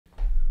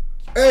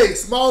Hey,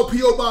 small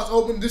P.O. box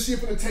open. This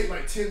shit gonna take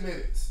like 10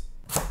 minutes.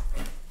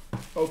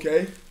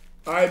 Okay.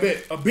 All right,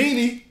 bet. A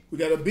beanie. We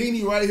got a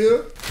beanie right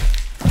here.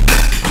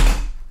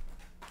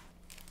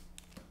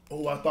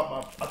 Oh, I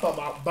thought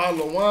my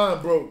bottle of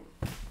wine broke.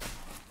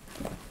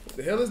 What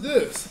the hell is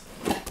this?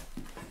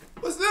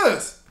 What's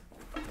this?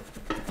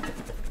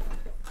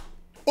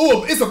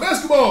 Oh, it's a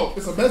basketball.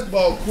 It's a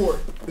basketball court.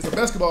 It's a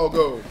basketball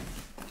goal.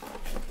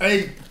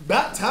 Hey,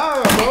 about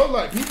time, bro.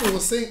 Like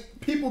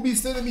people be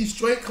sending me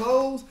straight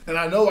clothes, and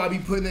I know I be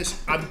putting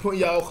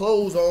y'all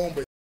clothes on,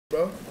 but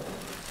bro.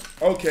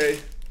 Okay.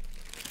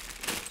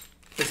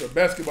 It's a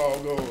basketball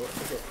goal.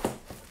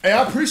 Hey,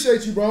 I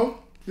appreciate you, bro.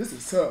 This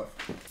is tough.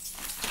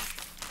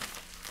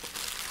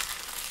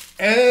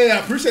 Hey, I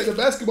appreciate the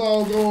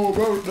basketball goal,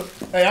 bro.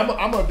 Hey, I'm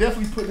gonna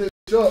definitely put this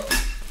up.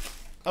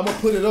 I'm gonna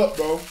put it up,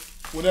 bro.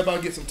 Whenever I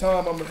get some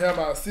time, I'm gonna have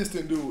my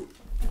assistant do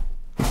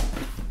it.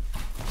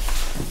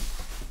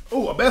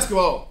 Oh, a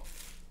basketball.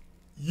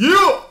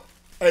 Yeah.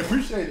 I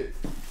appreciate it.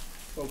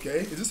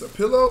 Okay, is this a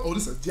pillow? Oh,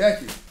 this is a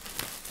jacket.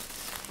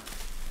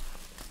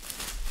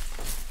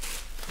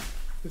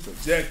 It's a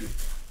jacket.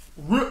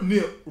 Rip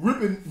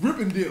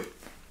and dip.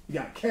 You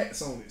got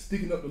cats on it,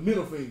 sticking up the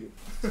middle finger.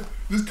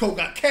 This coat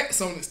got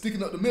cats on it,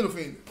 sticking up the middle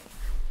finger.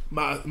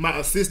 My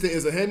assistant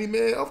is a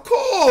handyman? Of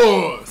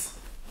course.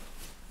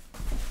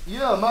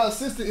 Yeah, my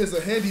assistant is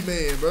a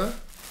handyman, bro.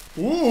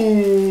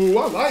 Ooh,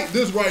 I like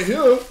this right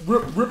here.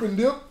 Rip and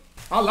dip.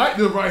 I like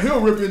this right here,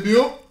 rip and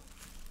dip.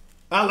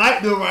 I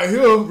like this right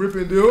here, rip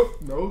and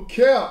dip. No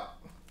cap.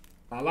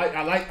 I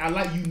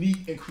like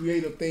unique and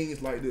creative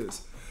things like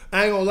this.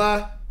 I ain't gonna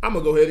lie, I'm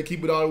gonna go ahead and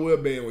keep it all the way a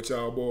band with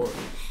y'all, boy.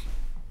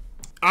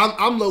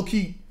 I'm low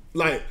key,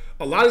 like,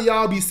 a lot of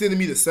y'all be sending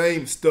me the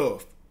same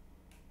stuff.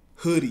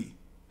 Hoodie,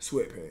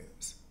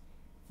 sweatpants,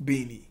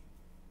 beanie,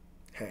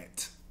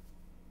 hat.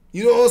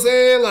 You know what I'm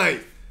saying?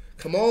 Like,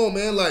 come on,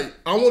 man. Like,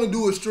 I want to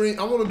do a stream.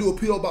 I want to do a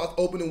P.O. box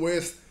opening where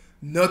it's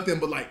nothing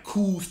but like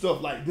cool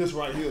stuff like this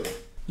right here.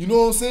 You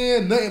know what I'm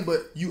saying? Nothing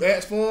but you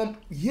asked for them.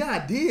 Yeah, I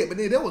did, but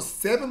then that was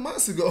 7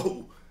 months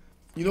ago.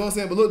 You know what I'm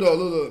saying? But look, though,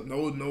 look.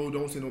 No,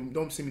 don't send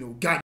me no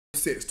goddamn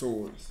sex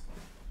toys.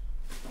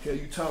 Hell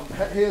you talking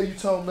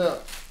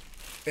about?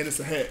 And it's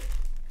a hat.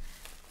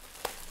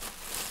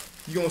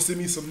 You gonna send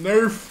me some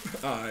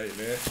Nerf? All right,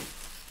 man.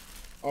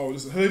 Oh,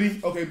 this a hoodie?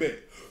 Okay, bet.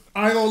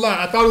 I ain't gonna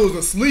lie. I thought it was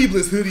a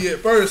sleeveless hoodie at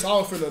first. I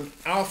was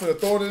finna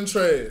throw it in the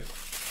trash.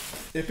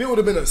 If it would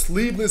have been a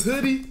sleeveless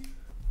hoodie,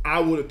 I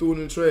would have threw it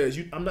in the trash.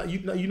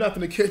 You're not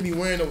gonna catch me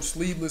wearing no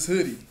sleeveless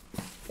hoodie.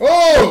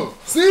 Oh,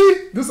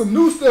 see? This some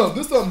new stuff.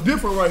 This something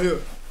different right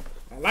here.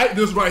 I like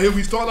this right here.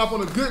 We start off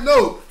on a good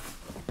note.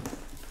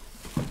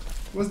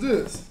 What's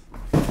this?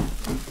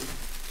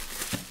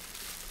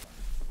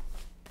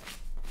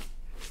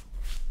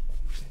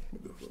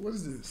 What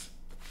is this?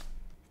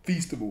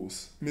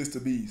 Feastables,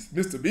 Mr. Beast.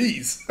 Mr.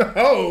 Beast?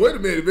 Oh, wait a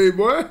minute, baby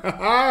boy.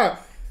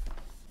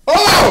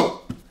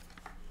 Oh!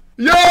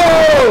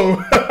 Yo!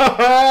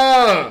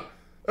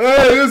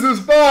 Hey, this is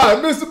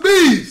fine. Mr.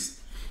 Beast!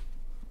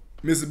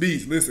 Mr.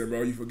 Beast, listen,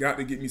 bro. You forgot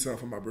to get me something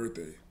for my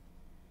birthday.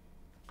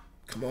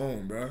 Come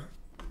on, bro.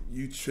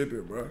 You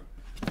tripping, bro.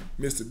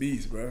 Mr.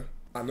 Beast, bro.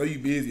 I know you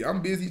busy.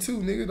 I'm busy too,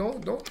 nigga.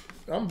 Don't.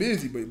 I'm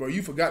busy, but bro,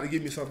 you forgot to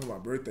give me something for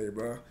my birthday,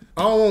 bro.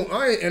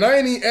 I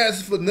ain't even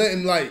asking for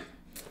nothing like.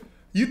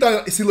 You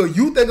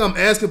think I'm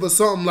asking for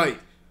something like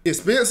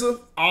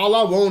expensive? All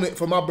I wanted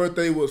for my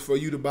birthday was for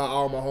you to buy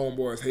all my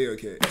homeboys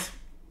Hellcats.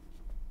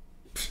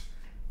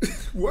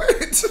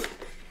 What?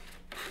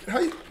 How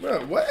you,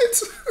 bro?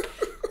 What?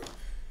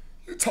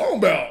 You talking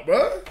about,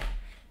 bro?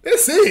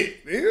 That's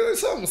it, nigga.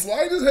 It's something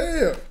slight as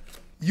hell.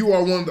 You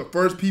are one of the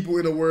first people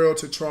in the world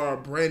to try a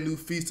brand new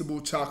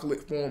Feastable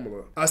chocolate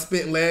formula. I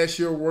spent last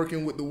year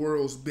working with the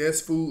world's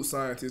best food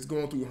scientists,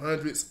 going through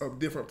hundreds of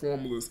different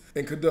formulas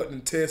and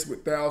conducting tests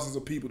with thousands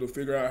of people to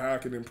figure out how I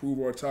can improve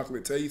our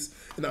chocolate taste.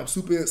 And I'm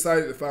super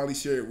excited to finally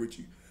share it with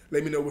you.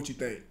 Let me know what you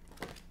think.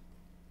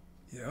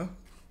 Yeah?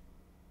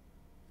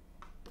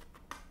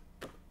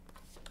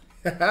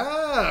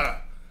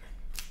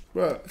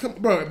 Bro,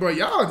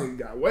 y'all niggas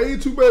got way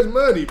too much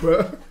money,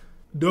 bro.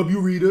 W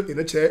Rita in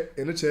the chat.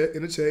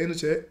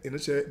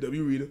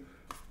 W Rita.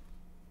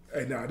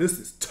 Hey, now this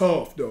is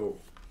tough though.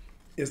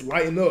 It's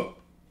lighting up.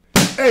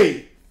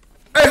 Hey,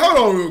 hold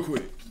on real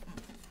quick.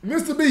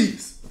 Mr.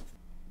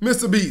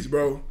 Beast,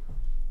 bro.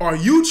 Are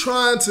you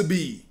trying to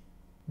be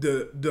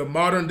the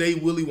modern day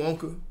Willy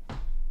Wonka?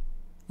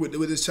 With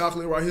this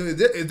chocolate right here?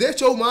 Is that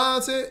your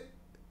mindset?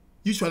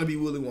 You trying to be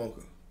Willy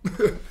Wonka.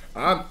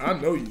 I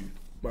know you,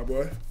 my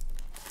boy.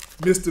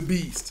 Mr.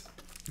 Beast.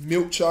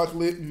 Milk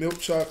chocolate.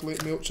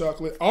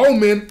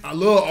 Almond. I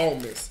love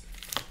almonds.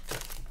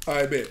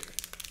 I bet.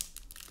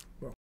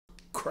 Bro,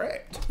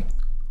 cracked.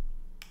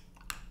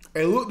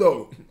 Hey, look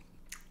though.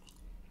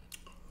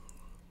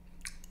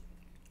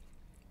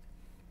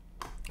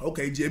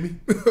 Okay, Jimmy.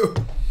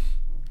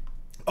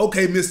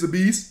 Okay, Mr.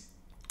 Beast.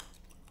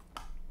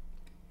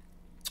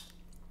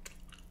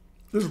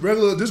 This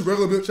regular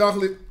milk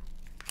chocolate.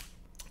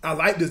 I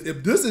like this.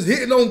 If this is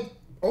hitting on,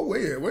 oh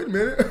wait a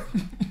minute.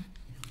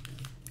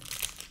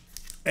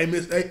 Hey,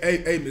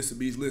 Mr.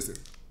 Beast, listen.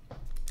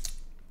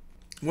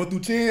 1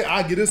 through 10,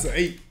 I get this an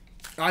 8.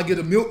 I get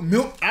a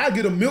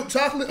milk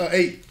chocolate an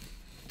 8.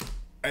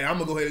 Hey, I'm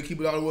gonna go ahead and keep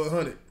it all the way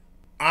 100.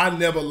 I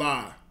never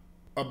lie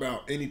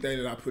about anything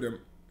that I put in.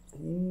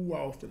 Ooh,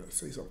 I was finna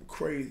say something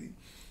crazy.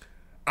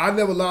 I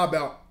never lie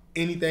about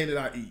anything that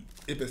I eat.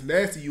 If it's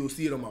nasty, you'll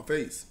see it on my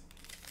face.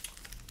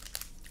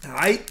 All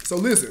right, so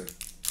listen.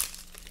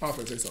 I was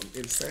finna say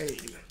something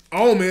insane.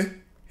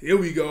 Almond, here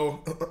we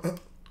go.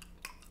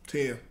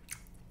 10.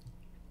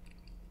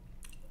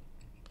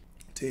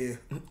 10.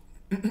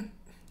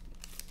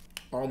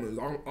 Almonds,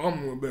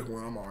 I'm the best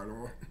one. I'm alright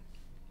on.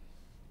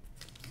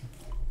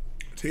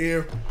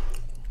 10.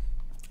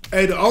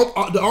 Hey, the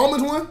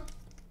almonds one.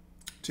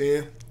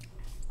 10.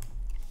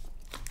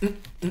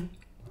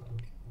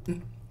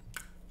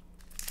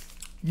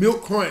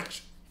 Milk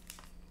Crunch.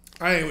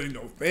 I ain't really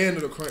no fan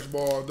of the Crunch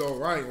bars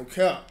though. I ain't gonna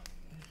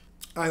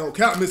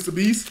cap. Mr.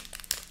 Beast.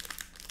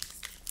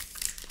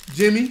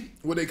 Jimmy,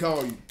 what they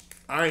call you?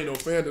 I ain't no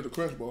fan of the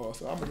Crunch bars,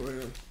 so I'm gonna go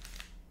ahead.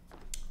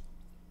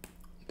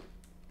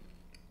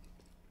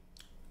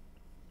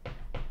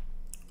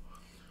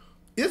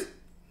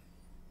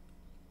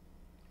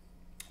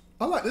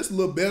 I like this a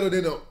little better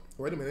than a.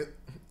 Wait a minute.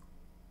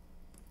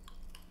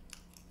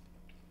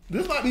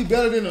 This might be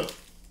better than a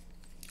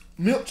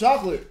milk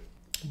chocolate,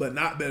 but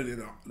not better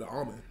than the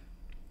almond.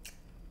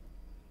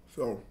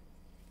 So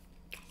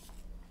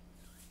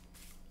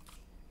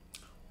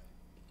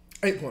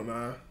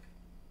 8.9.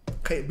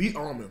 Can't beat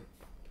almond.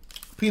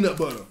 Peanut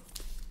butter.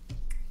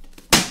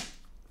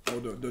 Oh,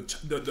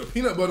 the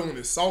peanut butter one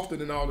is softer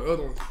than all the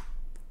other ones.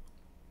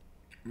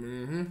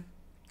 Mm-hmm.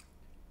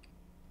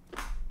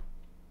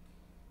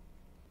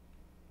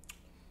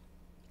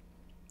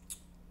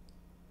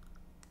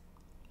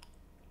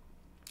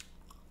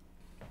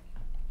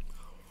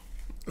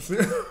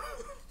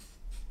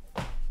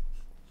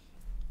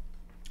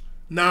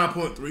 Nine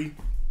point three.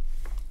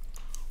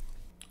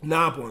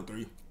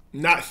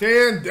 Not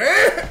saying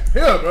damn.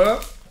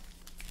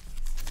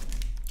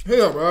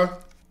 Here, bro.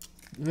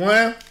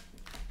 1.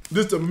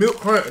 This the milk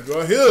crunch,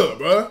 bro. Here,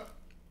 bro.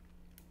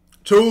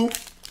 2.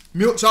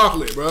 Milk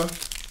chocolate, bro.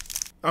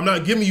 I'm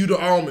not giving you the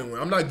almond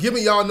one. I'm not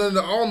giving y'all none of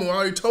the almond one. I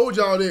already told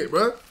y'all that,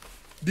 bro.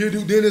 Dear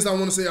DukeDennis, I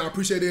want to say I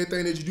appreciate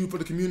everything that you do for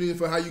the community and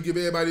for how you give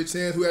everybody a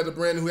chance who has a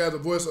brand and who has a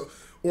voice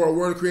or a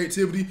word of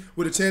creativity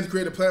with a chance to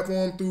create a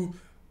platform through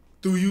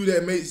you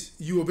that makes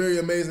you a very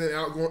amazing and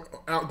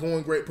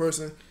outgoing great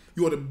person.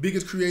 You are the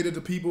biggest creator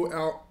to people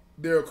out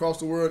there across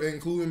the world,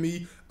 including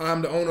me.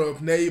 I'm the owner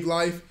of Nave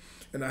Life,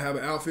 and I have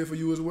an outfit for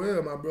you as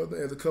well, my brother.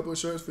 There's a couple of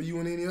shirts for you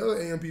and any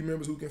other AMP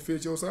members who can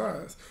fit your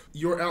size.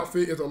 Your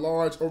outfit is a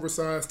large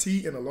oversized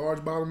tee and a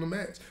large bottom to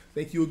match.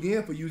 Thank you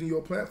again for using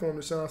your platform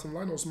to shine some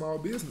light on small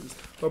business.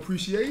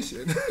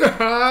 Appreciation.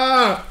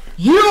 Yeah!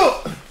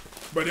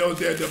 But there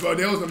was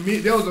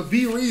a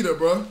V reader,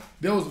 bro.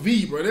 There was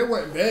V, bro. That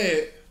wasn't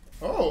bad.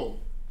 Oh,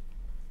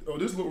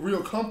 this look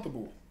real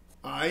comfortable.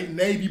 All right,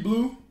 navy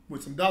blue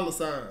with some dollar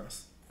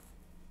signs.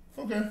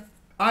 Okay.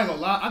 I ain't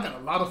gonna lie, I got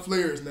a lot of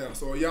flares now.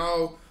 So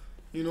y'all,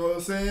 you know what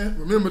I'm saying?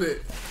 Remember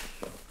that.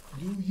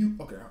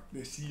 Okay.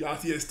 Y'all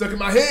see it stuck in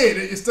my head.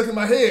 It's stuck in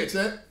my head,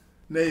 chat.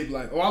 Navy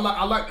light. Oh, I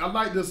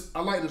like this.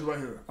 I like this right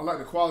here. I like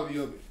the quality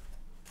of it.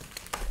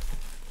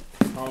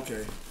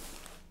 Okay.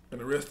 And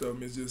the rest of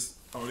them is just,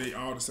 they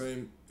all the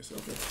same. It's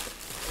okay.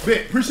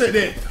 Bet, appreciate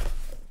that.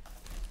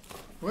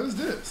 What is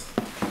this?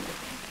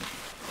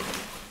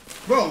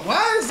 Bro,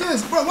 why is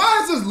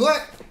this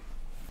like,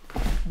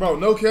 bro,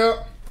 no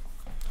cap.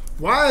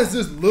 Why is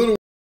this little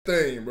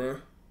thing, bro?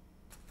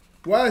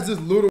 Why is this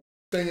little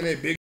thing in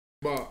that big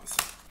box?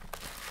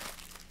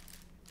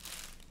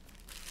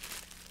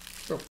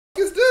 The fuck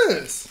is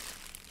this?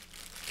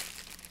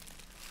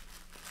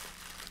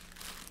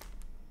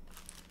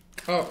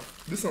 Oh,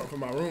 this is something for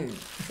my room.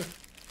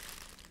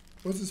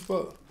 What's this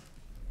for?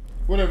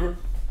 Whatever.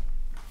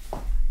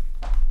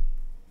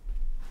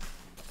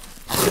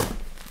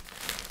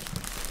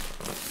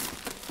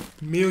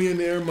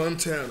 Millionaire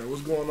Montana.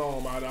 What's going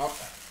on, my dog?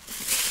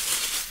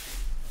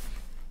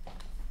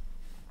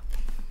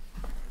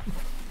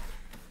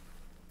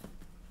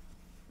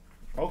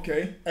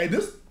 Okay. Hey,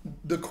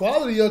 the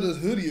quality of this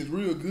hoodie is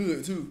real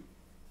good too.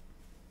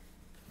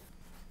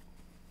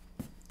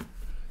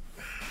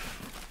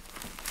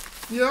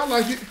 Yeah, I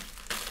like it.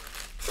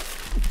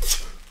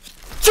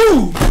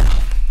 Choo!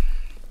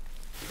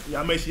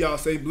 Y'all make sure y'all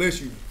say bless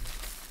you.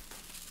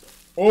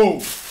 Oh,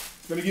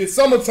 it's gonna get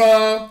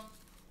summertime.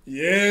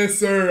 Yes,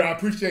 sir. I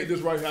appreciate this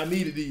right here. I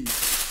needed these.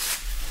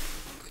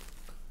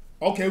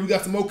 Okay, we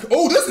got some more.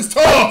 Oh, this is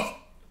tough.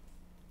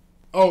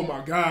 Oh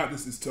my God,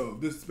 this is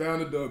tough. This is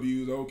found the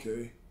W's.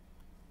 Okay.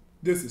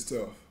 This is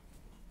tough.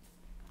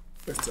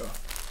 That's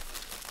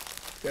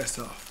tough. That's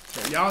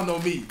tough. Y'all know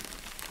me.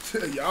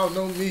 Y'all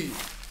know me.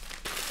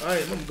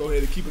 I'm gonna go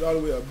ahead and keep it all the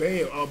way a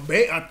band. A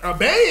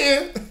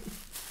band?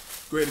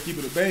 Go ahead and keep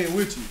it a band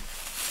with you.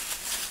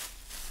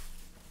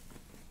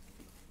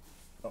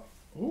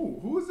 Oh,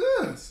 who is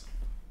this?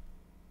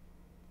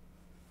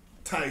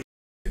 Tight.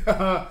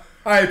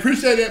 I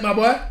appreciate that, my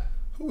boy.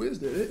 Who is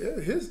that?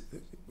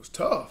 It was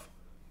tough.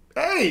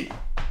 Hey,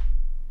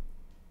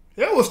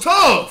 that was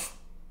tough.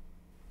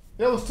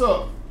 That was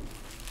tough.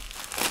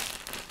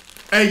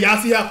 Hey, y'all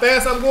see how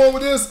fast I'm going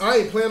with this? I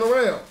ain't playing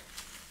around.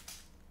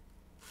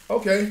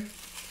 Okay.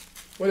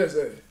 What is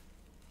that?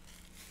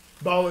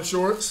 Ballin'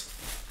 shorts.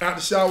 Out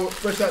the shower,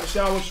 fresh out the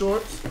shower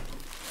shorts.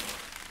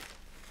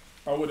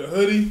 Oh, with a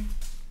hoodie.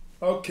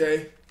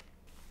 Okay.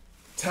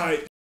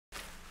 Tight.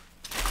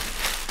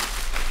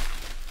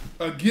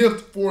 A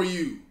gift for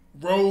you.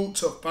 Road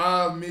to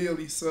 5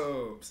 million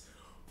subs.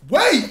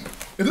 Wait!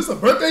 Is this a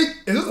birthday?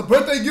 Is this a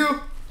birthday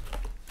gift?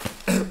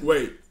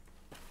 Wait.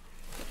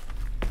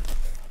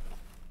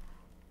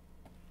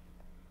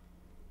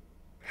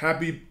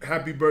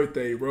 Happy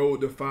birthday,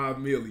 road to 5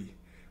 milli.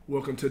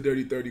 Welcome to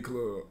Dirty 30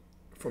 Club.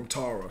 From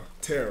Tara.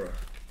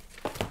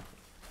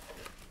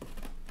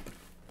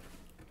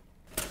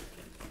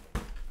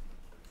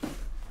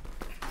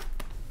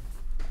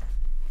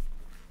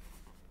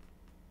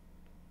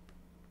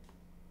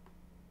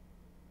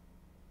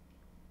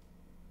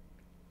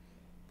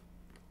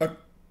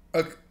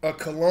 A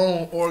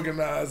cologne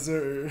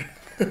organizer.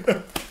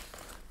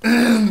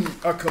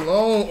 A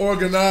cologne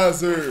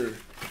organizer.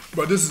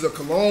 But this is a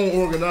cologne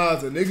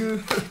organizer,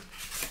 nigga.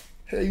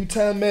 Hell you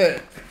time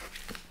that?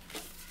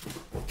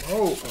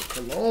 Oh, a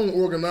cologne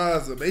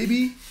organizer,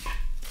 baby.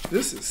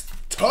 This is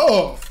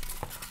tough.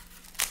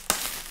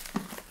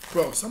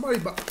 Bro, somebody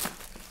buy.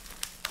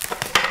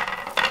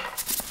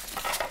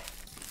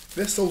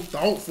 That's so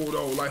thoughtful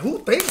though. Like, who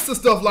thinks of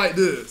stuff like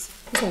this?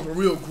 This one's a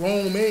real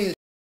grown man,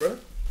 bro.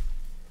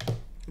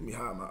 Let me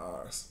hide my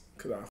eyes,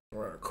 cause I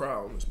around a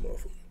crowd on this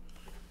motherfucker.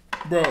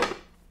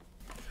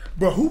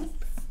 Bro,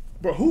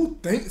 who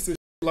thinks of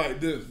like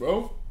this,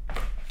 bro?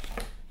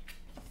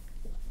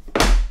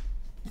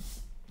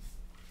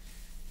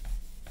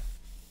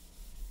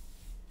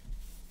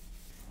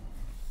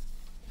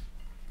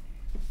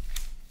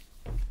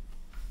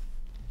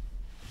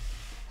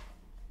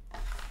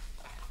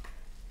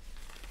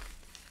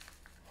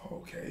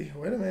 Okay,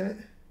 wait a minute.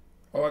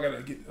 Oh, I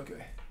gotta get,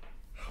 okay.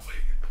 Oh, wait.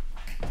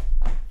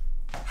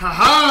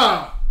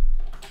 Ha-ha!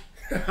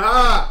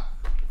 Ha-ha!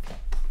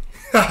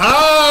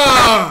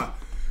 Ha-ha!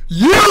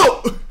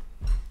 You!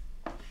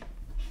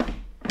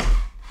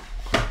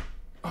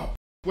 Oh,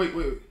 wait.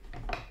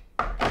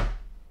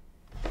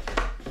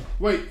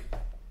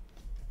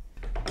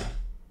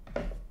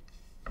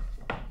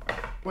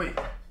 Wait.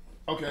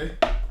 Okay.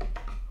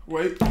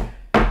 Wait.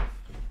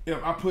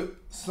 If I put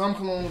some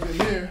colognes in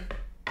there.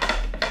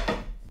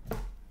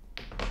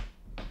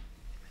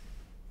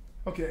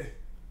 Okay.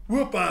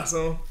 We'll find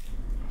some.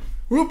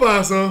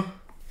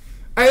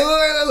 Hey,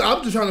 look,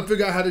 I'm just trying to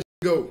figure out how this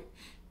go.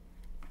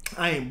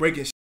 I ain't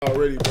breaking shit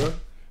already, bro.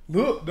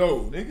 Look,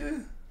 though,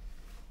 nigga.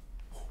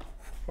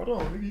 Hold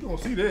on, nigga. You gonna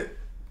see that.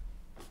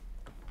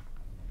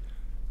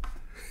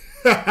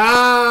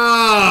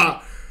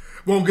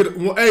 Won't get it.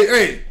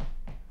 Hey.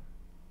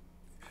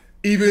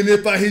 Even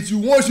if I hit you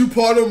once, you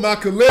part of my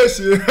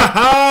collection.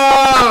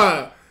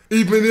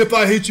 Even if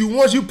I hit you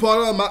once, you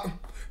part of my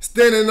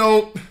standing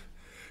on.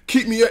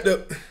 Keep me at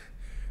the.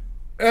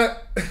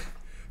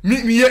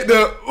 Meet me at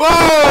the.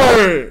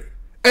 Word.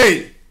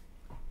 Hey.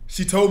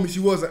 She told me she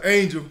was an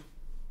angel.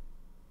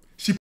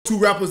 She put 2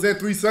 rappers and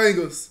 3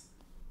 singers.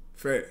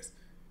 Fast.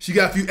 She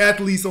got a few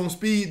athletes on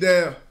speed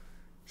dial.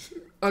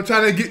 I'm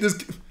trying to get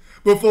this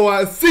before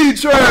I see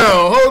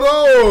trial. Hold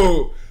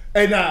on.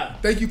 Hey, nah.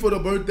 Thank you for the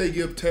birthday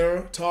gift,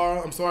 Tara.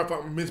 I'm sorry if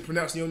I'm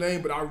mispronouncing your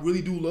name, but I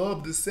really do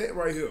love this set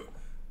right here.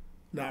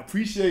 Nah, I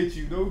appreciate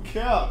you. No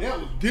cap. That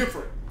was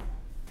different.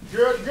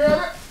 Girl,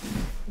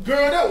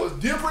 that was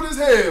different as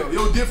hell.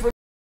 You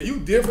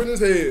different as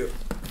hell.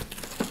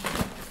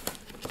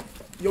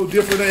 You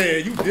different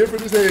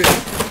as hell.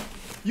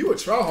 You a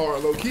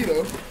tryhard, low key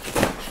though.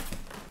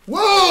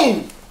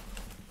 Whoa!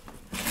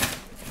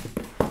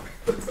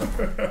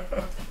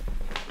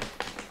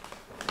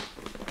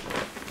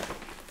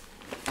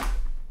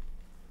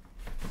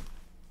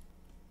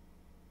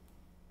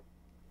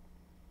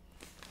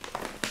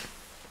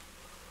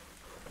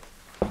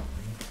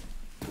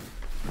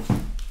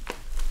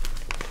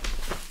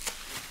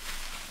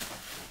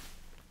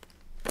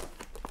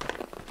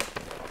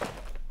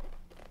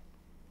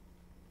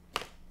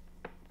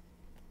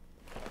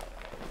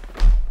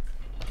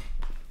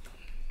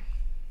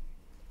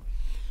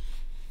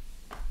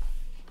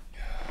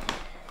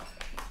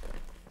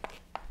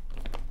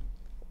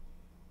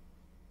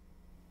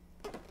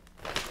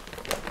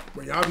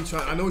 Y'all be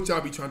trying. I know what y'all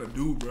be trying to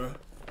do, bro.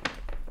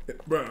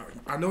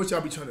 I know what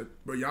y'all be trying to,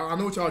 bro. I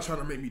know what y'all trying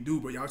to make me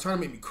do, bro. Y'all trying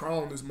to make me cry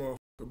on this motherfucker,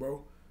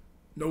 bro.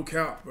 No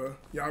cap, bro.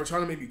 Y'all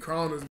trying to make me cry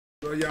on this,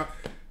 bro. Y'all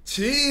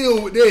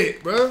chill with that,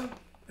 bro.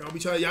 Y'all be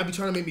trying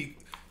to make me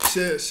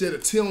shed a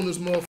tear on this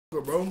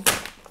motherfucker, bro.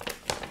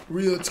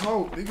 Real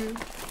talk, nigga.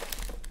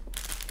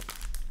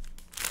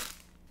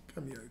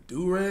 Got me a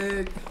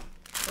do-rag,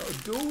 a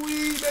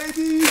dewy,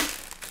 baby.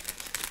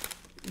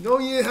 No,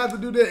 you ain't have to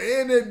do that.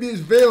 And that bitch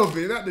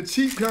velvet, not the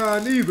cheap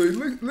kind either.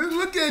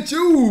 Look at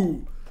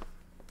you.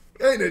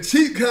 Ain't the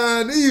cheap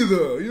kind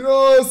either. You know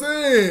what I'm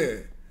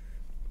saying?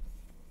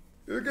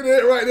 Look at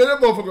that right there. That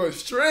motherfucker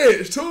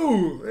stretch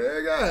too.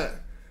 Man, God.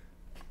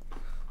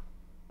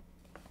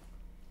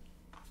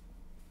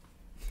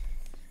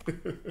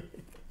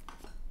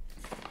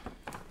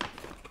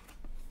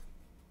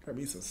 Got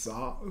me some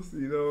socks.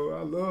 You know,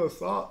 I love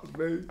socks,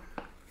 baby.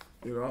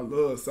 You know, I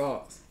love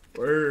socks.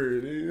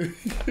 Word,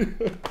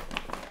 nigga.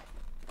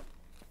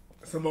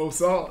 Some more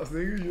socks,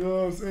 nigga. You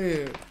know what I'm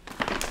saying?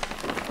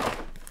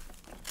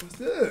 What's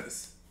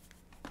this?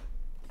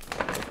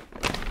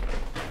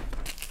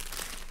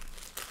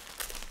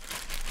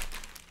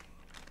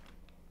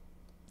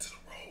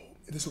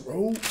 Is this a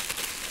robe?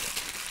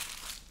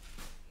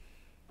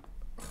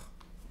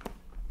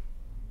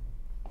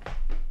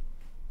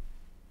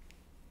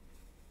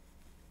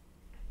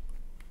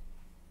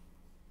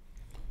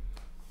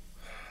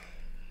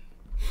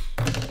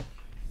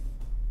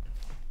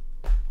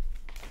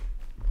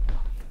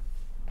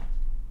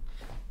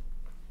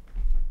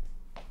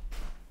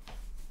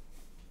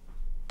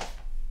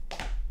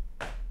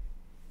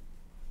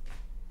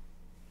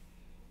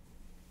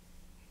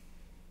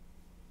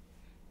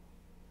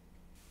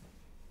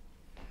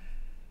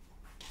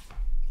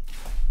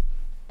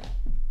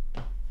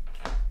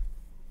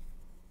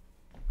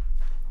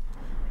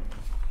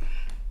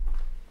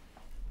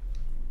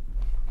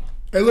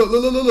 Hey, look. Hey,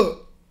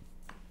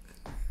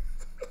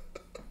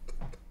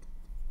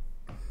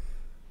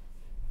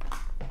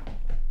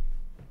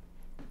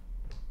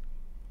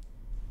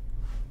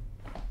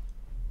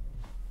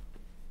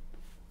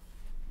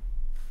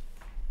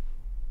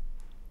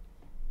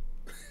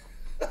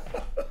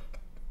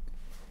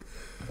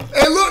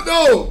 look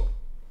though.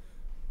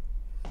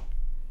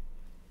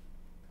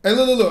 Hey,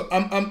 look.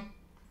 I'm.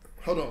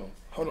 Hold on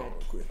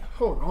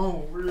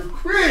real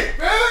quick,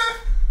 man.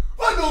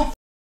 What the?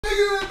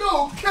 Nigga,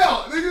 don't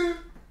count, nigga.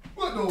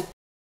 What the?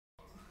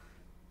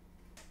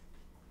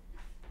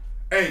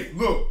 Hey,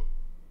 look.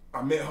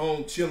 I'm at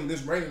home chilling.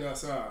 It's raining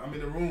outside. I'm in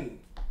the room.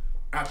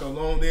 After a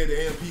long day at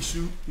the AMP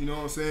shoot, you know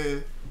what I'm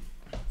saying?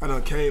 I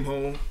done came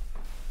home.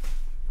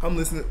 I'm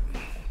listening.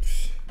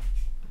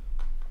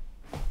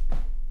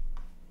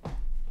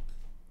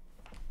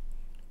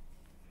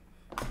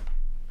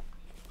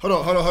 Hold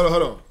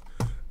on.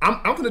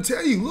 I'm gonna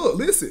tell you, look,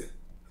 listen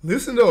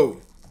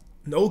though.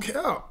 No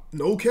cap.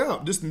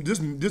 Just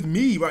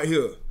me right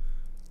here.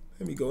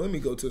 Let me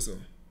go to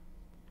some.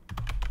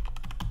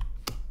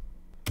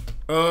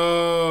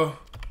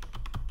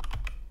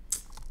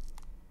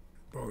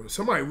 Bro,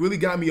 somebody really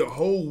got me a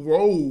whole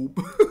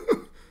robe.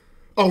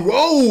 A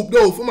robe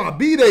though for my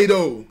B-Day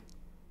though.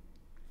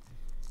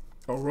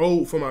 A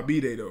robe for my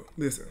B-Day though.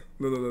 Listen,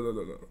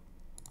 look.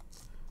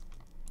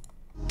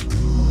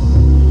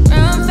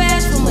 Run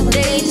fast from a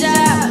day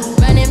job,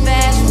 running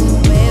fast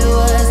from where it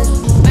was,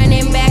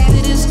 running back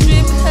to the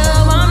strip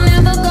club. I'm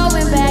never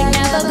going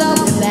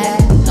back.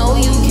 No,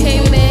 you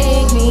can't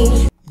make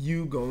me.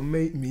 You gon'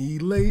 make me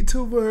late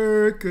to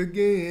work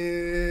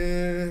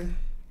again.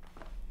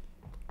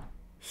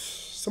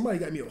 Somebody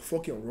got me a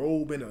fucking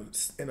robe and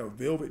a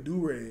velvet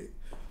do-rag.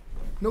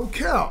 No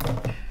cap.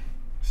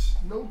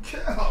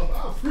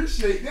 I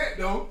appreciate that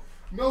though.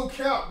 No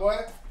cap, boy.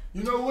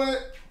 You know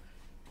what?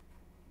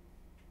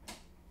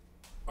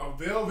 A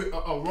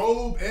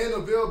robe and a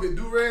velvet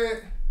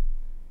do-rag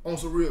on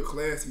some real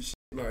classy shit.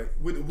 Like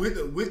with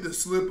the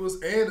slippers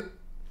and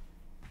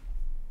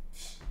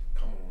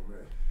come on,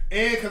 man.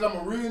 And cause I'm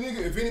a real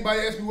nigga, if anybody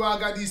asks me where I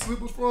got these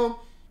slippers from,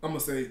 I'm gonna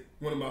say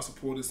one of my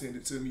supporters sent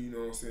it to me, you know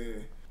what I'm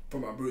saying, for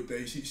my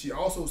birthday. She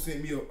also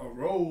sent me a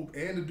robe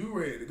and a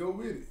do-rag to go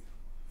with it.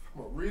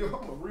 I'm a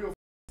real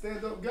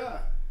stand-up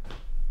guy.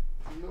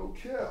 No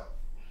cap.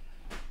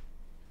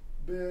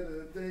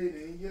 Better day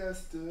than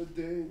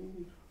yesterday.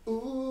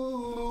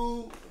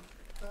 Ooh.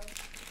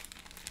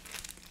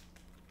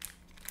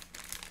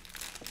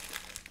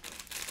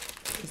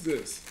 What's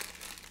this?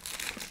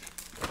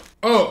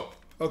 Oh,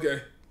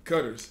 okay.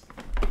 Cutters.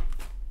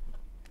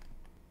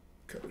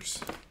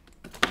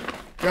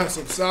 Got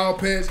some Sour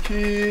Patch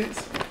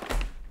Kids.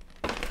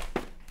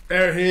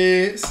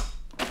 Airheads.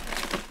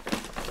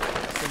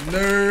 Some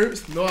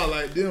Nerds. Know I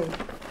like them.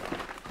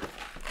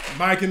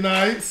 Mike and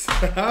Knights.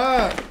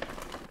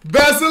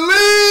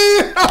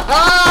 Vaseline!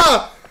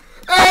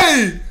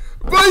 Hey!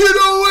 But you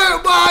know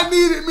what? But I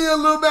needed me a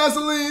little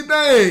Vaseline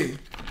thing.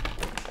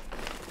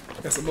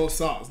 That's some more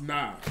socks.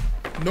 Nah.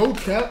 No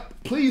cap.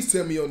 Please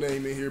tell me your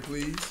name in here,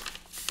 please.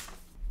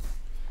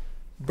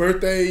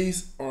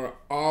 Birthdays are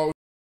all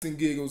and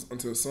giggles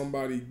until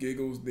somebody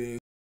giggles then.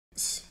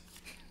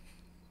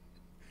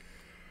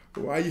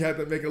 Why you have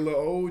to make a little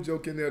old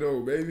joke in there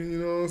though, baby? You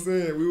know what I'm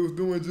saying? We was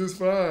doing just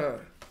fine.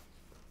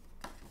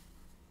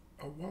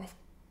 A waffle.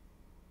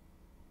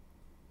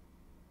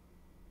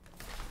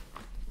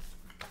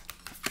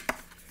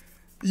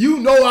 You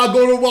know I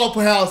go to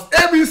Waffle House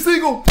every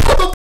single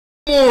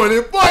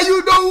morning. Boy,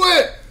 you know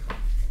what?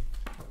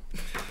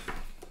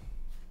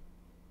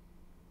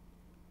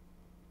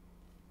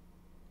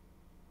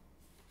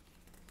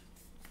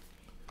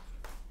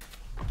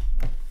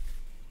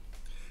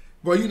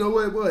 Boy, you know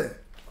what, boy?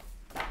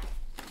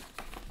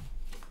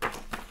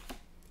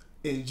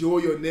 Enjoy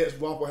your next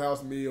Waffle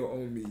House meal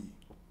on me,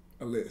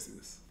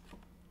 Alexis.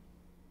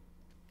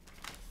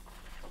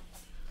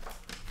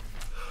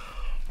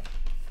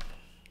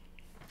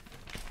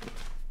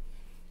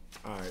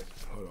 All right,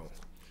 hold on.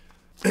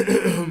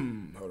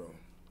 Hold on.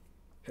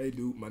 Hey,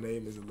 dude, my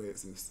name is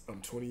Alexis.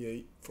 I'm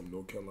 28 from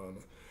North Carolina.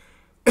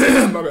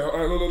 My bad.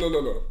 All right,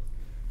 no.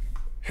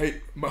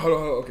 Hey, hold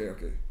on.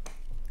 Okay.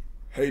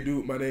 Hey,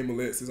 dude, my name is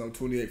Alexis. I'm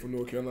 28 from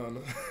North Carolina.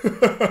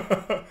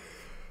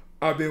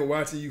 I've been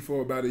watching you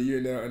for about a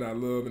year now, and I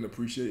love and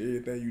appreciate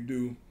everything you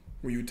do.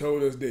 When you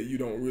told us that you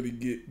don't really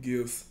get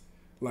gifts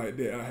like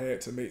that, I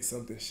had to make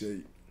something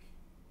shape.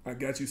 I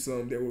got you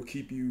something that will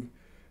keep you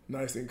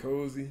nice and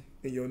cozy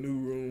in your new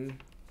room.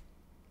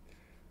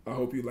 I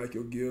hope you like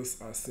your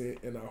gifts I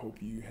sent, and I hope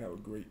you have a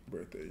great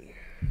birthday.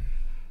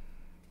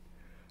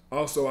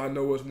 Also, I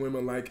know us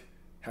women like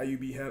how you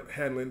be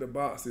handling the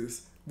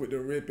boxes with the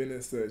ripping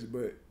and such,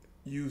 but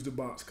use the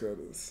box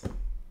cutters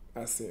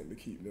I sent to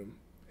keep them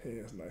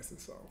hands nice and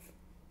soft.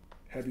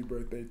 Happy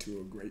birthday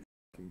to a great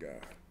guy.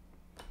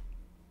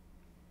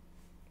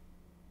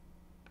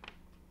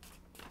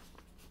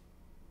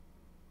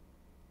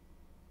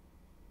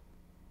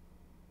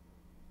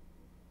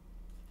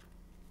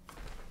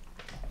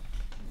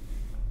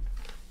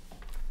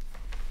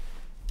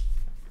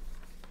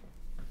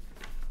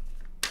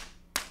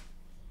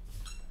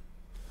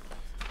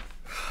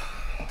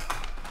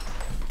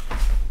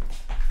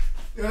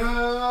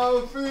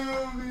 Y'all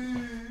feel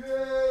me?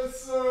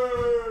 Yes,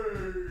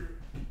 sir.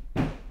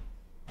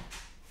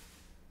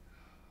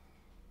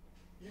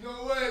 You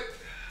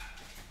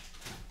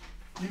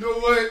know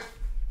what?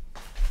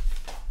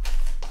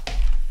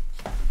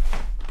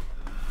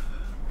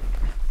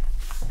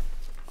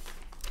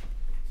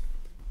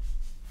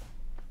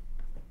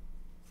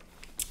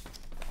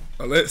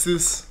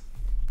 Alexis,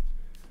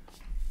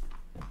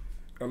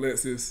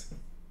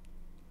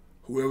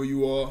 whoever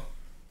you are,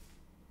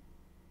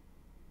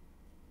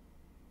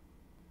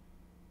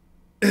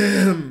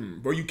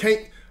 bro,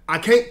 I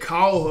can't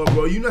call her,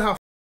 bro. You know how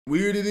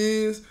weird it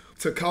is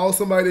to call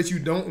somebody that you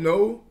don't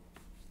know?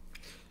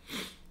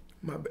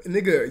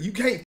 Nigga, you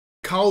can't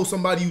call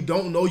somebody you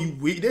don't know. You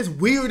weird. That's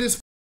weird as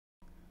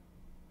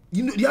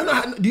you know.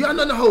 Do y'all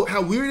know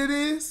how weird it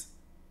is?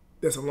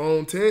 That's a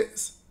long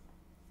text.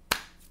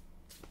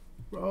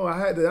 Bro, I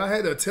had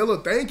to tell her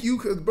thank you,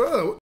 cause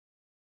bro.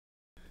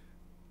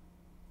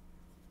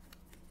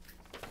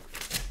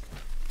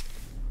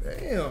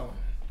 Damn.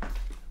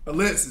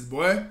 Alexis,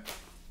 boy.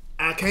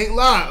 I can't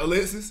lie,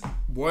 Alexis.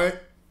 Boy,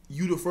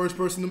 you the first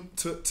person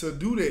to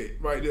do that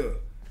right there.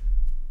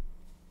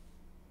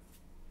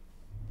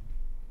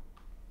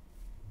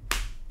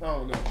 I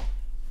don't know.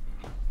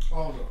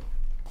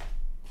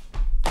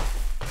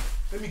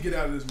 Let me get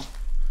out of this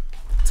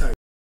type.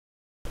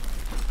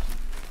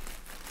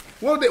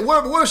 What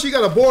if she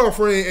got a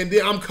boyfriend and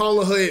then I'm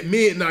calling her at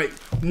midnight,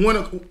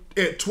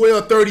 at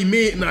 12:30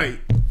 midnight?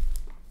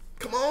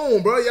 Come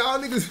on, bro. Y'all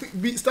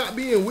niggas stop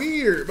being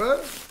weird,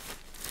 bro.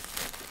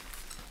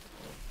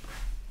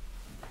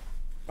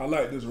 I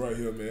like this right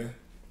here, man.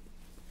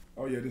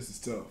 Oh, yeah, this is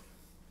tough.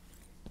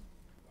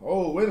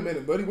 Oh, wait a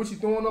minute, buddy. What you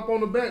throwing up on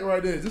the back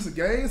right there? Is this a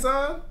gang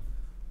sign?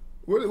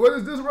 What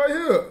is this right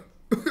here?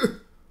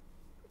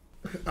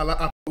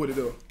 I put it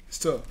though. It's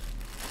tough.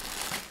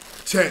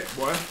 Check,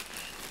 boy.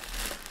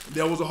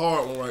 That was a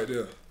hard one right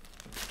there.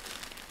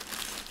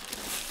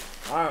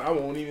 I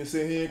won't even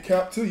sit here and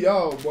cap to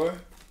y'all, boy.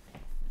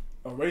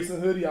 A racing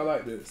hoodie, I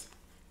like this.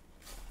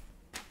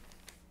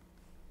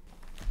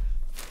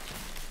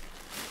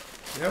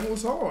 That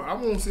was hard. I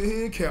won't sit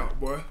here and count,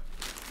 boy.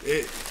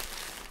 I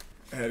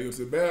had to go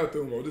to the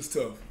bathroom. Oh, this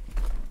tough.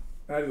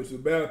 I had to go to the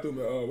bathroom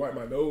and wipe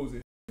my nose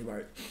and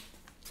like,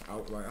 I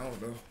was like, I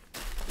don't know.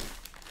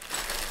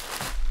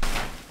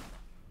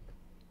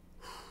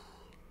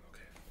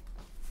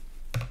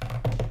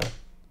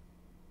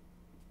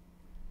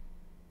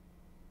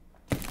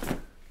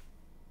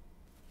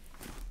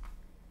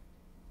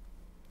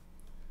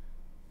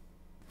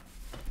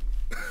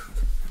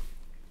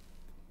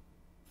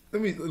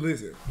 Let me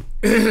listen.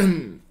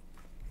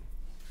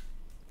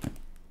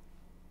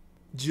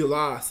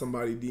 July,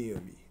 somebody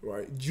DM me,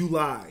 right?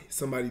 July,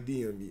 somebody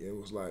DM me and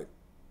was like,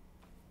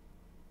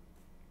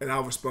 and I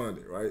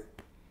responded, right?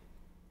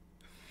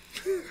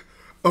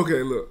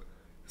 Okay, look,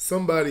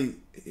 somebody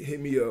hit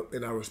me up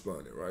and I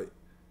responded, right?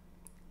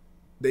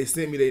 They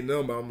sent me their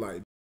number. I'm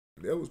like,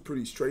 that was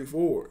pretty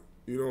straightforward.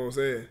 You know what I'm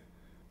saying?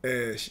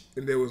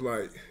 And they was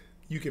like,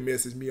 you can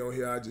message me on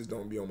here. I just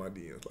don't be on my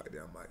DMs like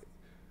that. I'm like,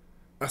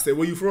 I said,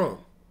 where you from?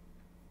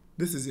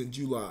 This is in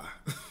July.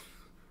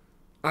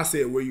 I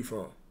said, where you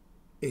from?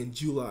 In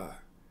July.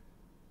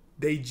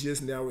 They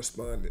just now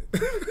responded.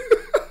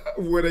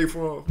 Where they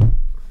from?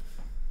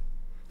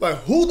 Like,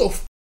 who the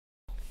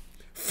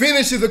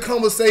finishes a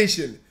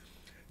conversation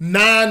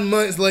 9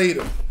 months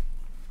later?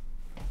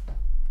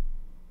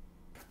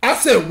 I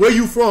said, where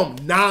you from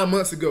 9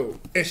 months ago?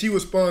 And she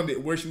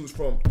responded where she was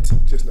from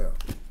just now.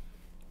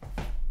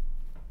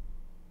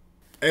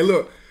 Hey,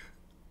 look.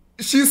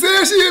 She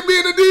said she hit me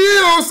in the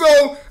DM,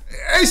 so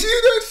Hey, she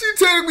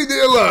telling me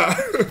they're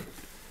lying.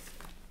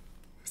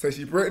 Say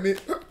she pregnant.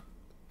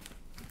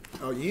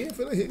 Oh, you ain't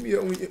finna hit me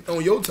up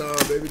on your time,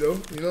 baby, though.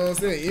 You know what I'm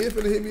saying? You ain't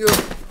finna hit me up.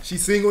 She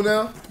single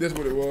now? That's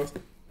what it was.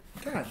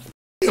 God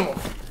damn.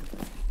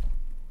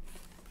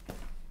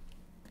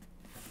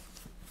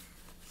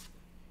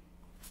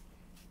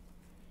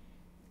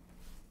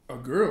 A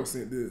girl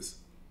sent this.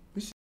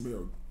 This shit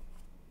smell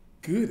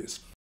good as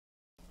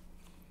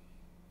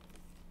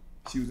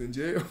she was in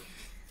jail.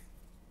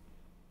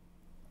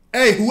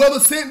 Hey, whoever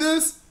sent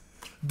this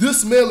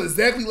smell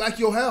exactly like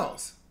your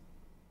house.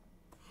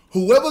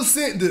 Whoever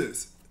sent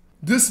this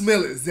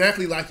smell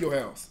exactly like your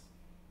house.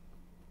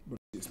 But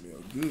it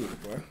smell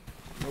good, boy.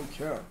 No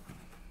cap.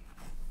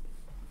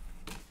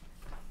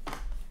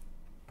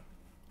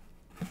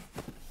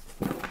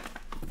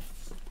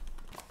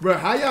 Bro,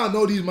 how y'all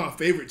know these my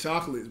favorite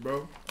chocolates,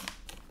 bro?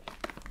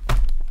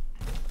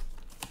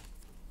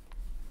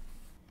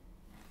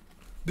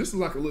 This is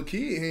like a little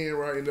kid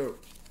handwriting though.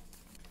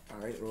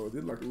 I ain't bro,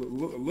 this is like a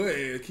little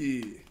ass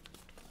kid.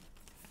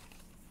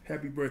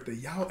 Happy birthday.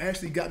 Y'all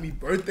actually got me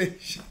birthday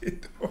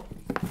shit though.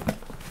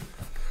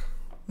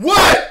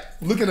 What?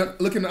 Look in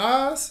the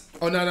eyes?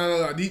 Oh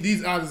no.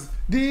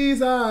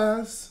 These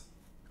eyes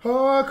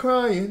hard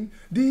crying.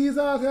 These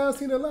eyes have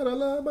seen a lot of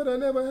love, but I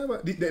never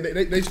have.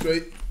 They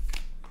straight.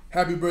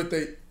 Happy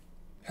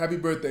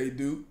birthday,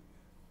 Duke.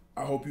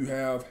 I hope you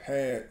have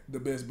had the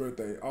best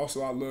birthday.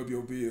 Also, I love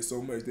your vids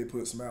so much they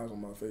put smiles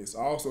on my face.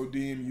 I also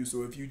DM you,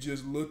 so if you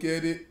just look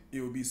at it,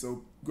 it would be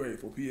so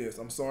grateful. P.S.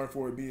 I'm sorry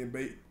for it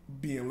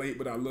being late,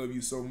 but I love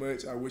you so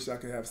much. I wish I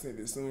could have sent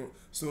it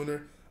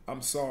sooner.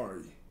 I'm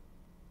sorry.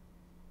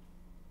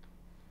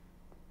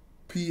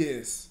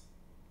 P.S.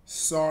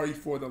 Sorry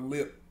for the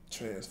lip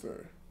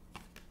transfer.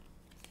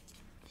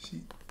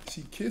 She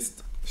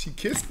kissed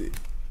it.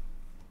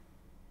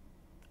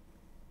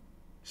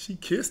 She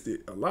kissed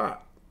it a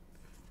lot.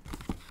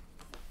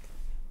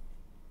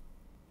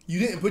 You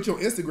didn't put your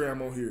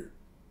Instagram on here.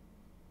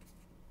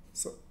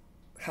 So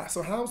how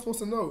am I supposed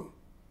to know?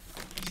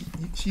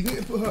 She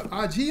didn't put her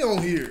IG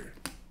on here.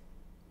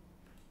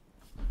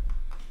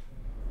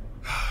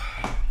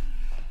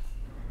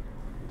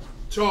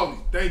 Charlie,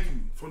 thank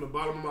you from the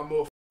bottom of my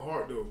motherfucking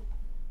heart, though.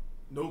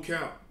 No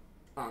cap.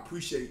 I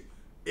appreciate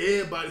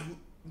everybody who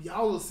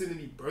y'all are sending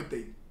me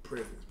birthday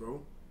presents,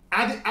 bro.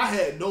 I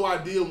had no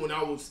idea when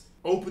I was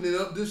opening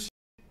up this shit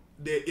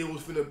that it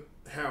was finna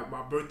have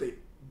my birthday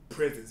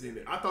presents in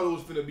it. I thought it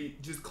was finna be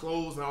just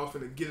clothes and I was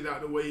finna get it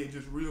out of the way and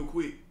just real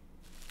quick.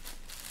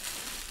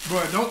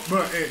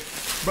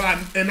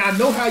 And I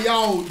know how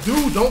y'all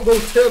do. Don't go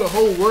tell the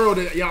whole world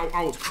that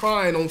I was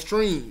crying on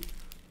stream.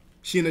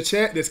 She in the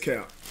chat? This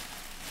cap.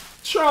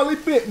 Charlie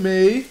bit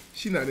me.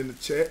 She not in the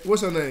chat.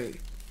 What's her name?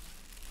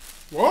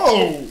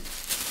 Whoa.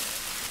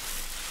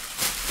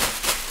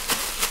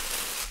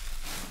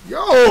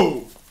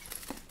 Yo.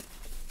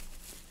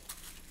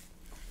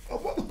 A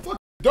motherfucking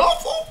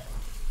duffel?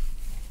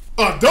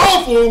 A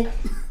duffel?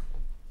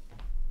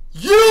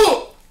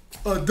 You!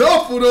 A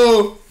duffel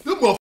though. This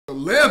motherfucker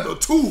leather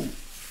too.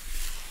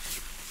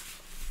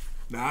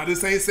 Nah,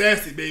 this ain't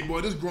sassy, baby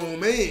boy. This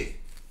grown man.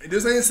 And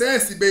this ain't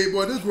sassy, baby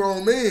boy. This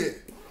grown man.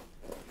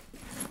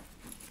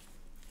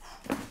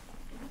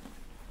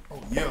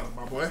 Oh yeah,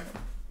 my boy.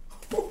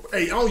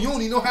 Hey, you don't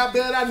even know how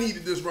bad I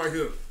needed this right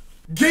here.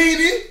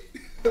 Geenie.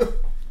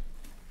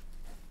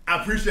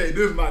 I appreciate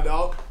this, my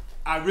dog.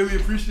 I really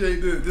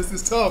appreciate this. This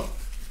is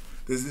tough.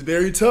 This is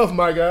very tough,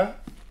 my guy.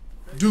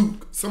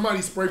 Duke.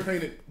 Somebody spray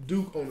painted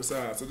Duke on the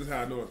side, so this is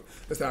how I know it.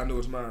 That's how I know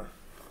it's mine.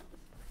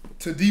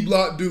 To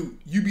D-Block Duke,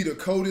 you be the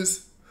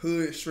coldest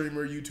hood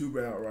streamer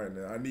YouTuber out right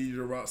now. I need you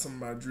to rock some of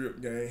my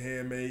drip gang,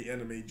 handmade,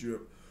 anime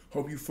drip.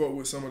 Hope you fuck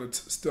with some of the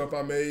stuff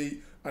I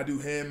made. I do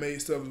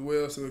handmade stuff as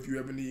well, so if you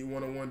ever need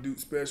one-on-one Duke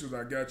specials,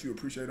 I got you.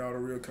 Appreciate all the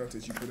real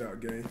content you put out,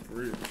 gang. For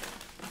real.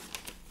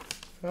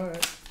 All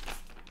right.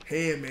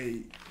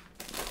 Handmade.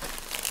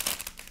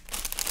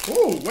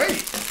 Oh,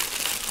 wait.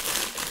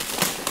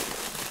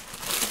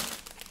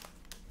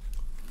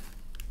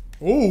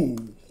 Oh,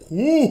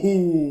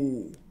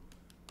 ooh,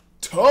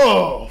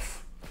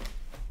 tough.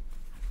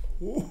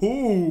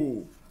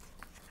 Ooh,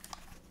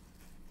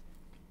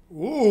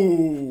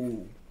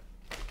 ooh.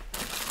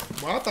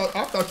 Well, I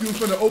thought you was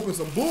finna open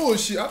some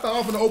bullshit. I thought I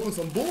was finna open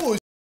some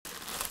bullshit.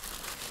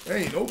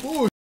 Ain't no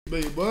bullshit,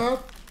 baby, boy.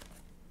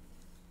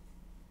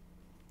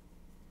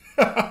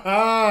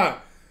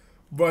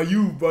 But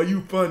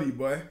you funny,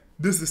 boy.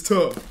 This is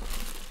tough.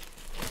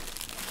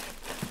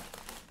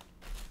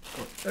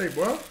 Hey,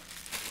 bro.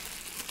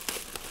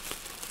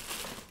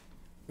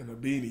 And a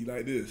beanie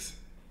like this.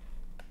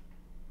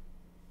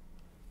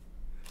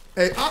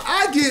 Hey,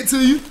 I get to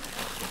you.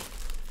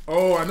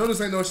 Oh, I know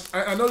this ain't nothing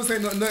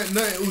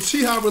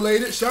Uchiha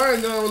related.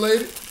 Sharingan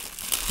related.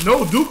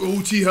 No Duke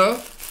Uchiha.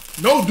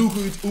 No Duke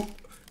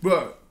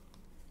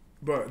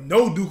but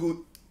no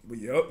Duke. But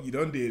yep, you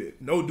done did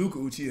it. No Duke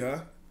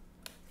Uchiha.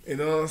 You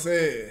know what I'm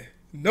saying?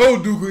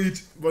 No Duke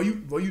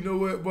Uchiha. But you know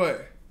what?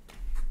 But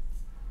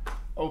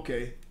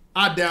okay,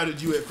 I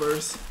doubted you at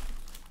first.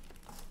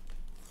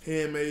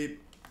 Handmade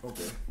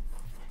Okay.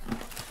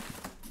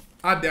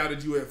 I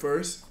doubted you at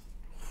first.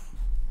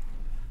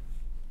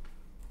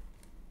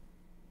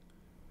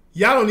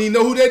 Y'all don't even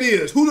know who that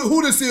is.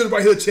 Who this is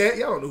right here, chat?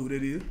 Y'all don't know who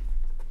that is.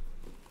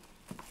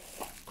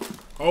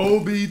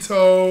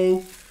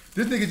 Obito.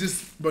 This nigga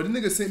this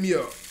nigga sent me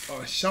a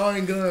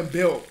Sharingan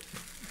belt.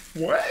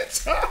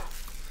 What?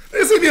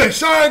 They sent me a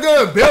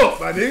Sharingan belt,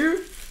 my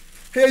nigga.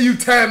 Hell you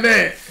time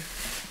that.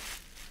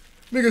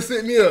 Nigga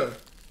sent me a,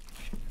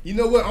 you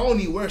know what? I don't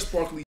even wear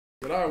sparkly,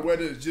 but I wear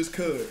this just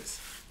cuz.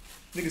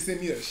 Nigga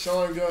sent me a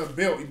Sharingan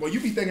belt. Boy, you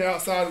be thinking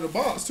outside of the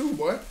box too,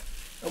 boy.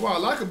 That's what I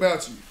like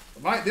about you. I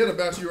like that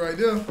about you right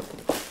there.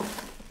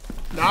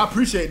 Nah, I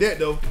appreciate that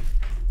though.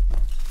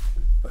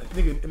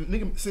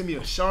 Nigga sent me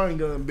a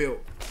Sharingan belt.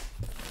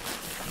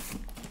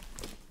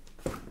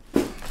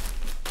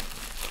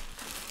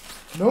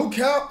 No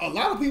cap, a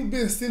lot of people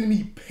been sending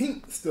me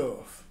pink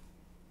stuff.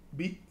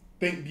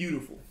 Think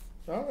beautiful.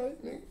 All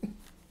right, nigga.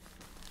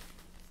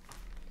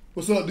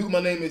 What's up, dude? My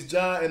name is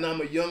Jai, and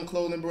I'm a young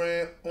clothing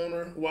brand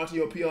owner. Watching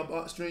your PR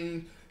box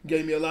stream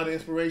gave me a lot of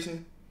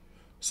inspiration.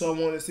 So I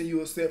wanted to send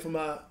you a set for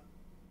my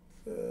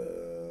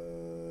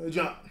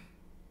job.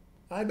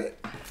 I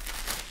bet.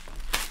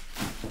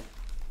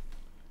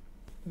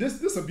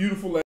 This is a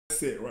beautiful ass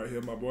set right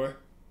here, my boy.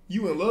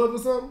 You in love or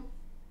something?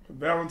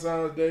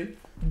 Valentine's Day.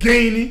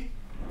 Gainy.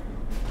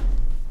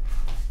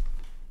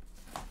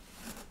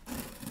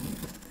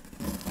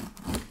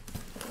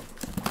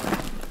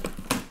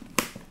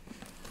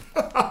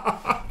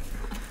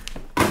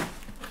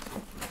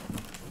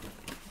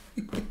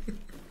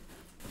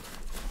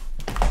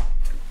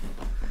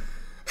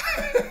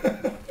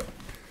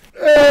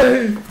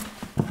 Hey.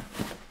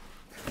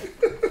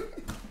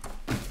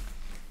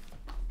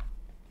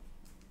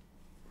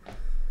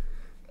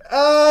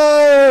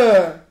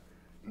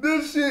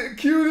 This shit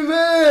cute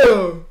as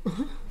hell.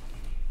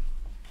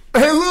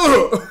 Hey,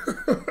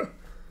 look.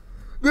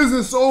 This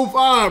is so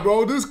fire,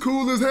 bro. This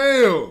cool as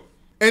hell.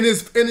 And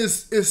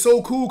it's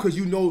so cool because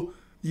you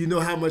know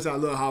how much I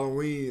love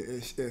Halloween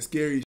and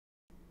scary.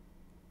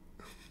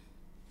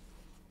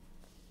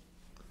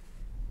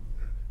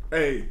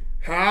 Hey,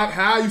 how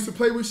I used to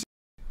play with shit.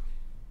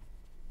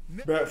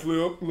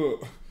 Backflip,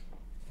 look.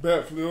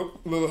 Backflip,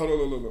 look, hold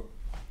on, look.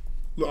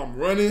 Look, I'm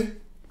running,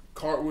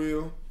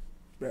 cartwheel,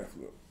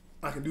 backflip.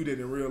 I can do that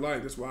in real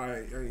life. That's why I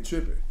ain't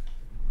tripping.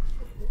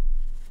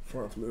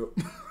 Front flip.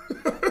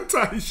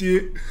 Tight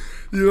shit.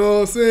 You know what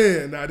I'm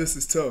saying? Nah, this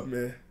is tough,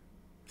 man.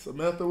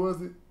 Samantha,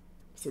 was it?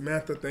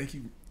 Samantha, thank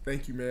you,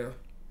 man.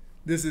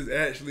 This is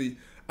actually,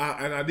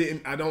 I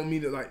don't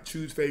mean to like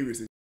choose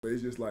favorites, but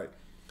it's just like,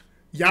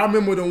 y'all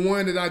remember the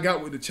one that I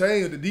got with the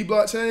chain, or the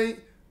D-block chain?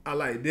 I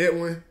like that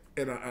one,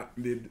 and I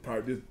did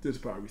probably this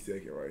probably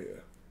second right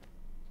here.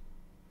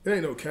 There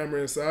ain't no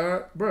camera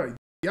inside, bro.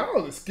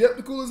 Y'all are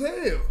skeptical as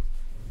hell.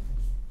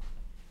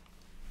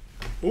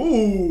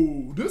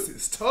 Ooh, this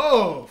is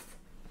tough.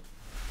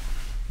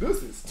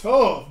 This is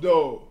tough,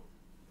 though.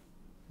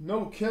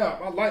 No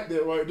cap. I like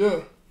that right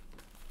there.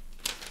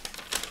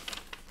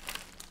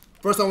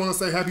 First, I want to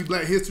say Happy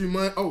Black History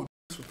Month. Oh,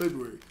 this for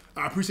February.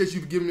 I appreciate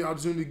you for giving me the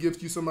opportunity to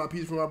gift you some of my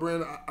pieces from my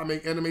brand. I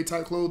make anime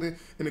type clothing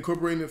and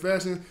incorporating in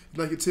fashion.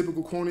 Like your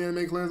typical corny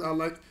anime cleanse. I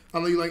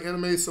know you like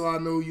anime, so I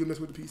know you mess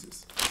with the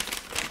pieces.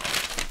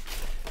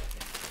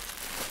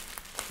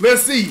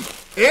 Let's see.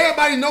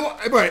 Everybody know,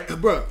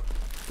 bro.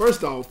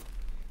 First off,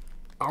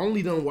 I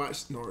only done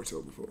watched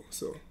Naruto before,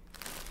 so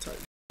tight.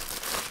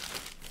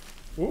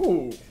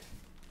 Ooh,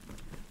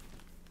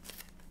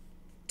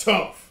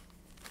 tough.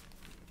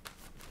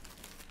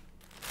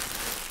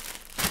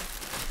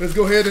 Let's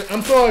go ahead and,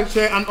 I'm sorry,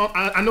 Chad.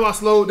 I know I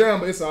slowed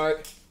down, but it's all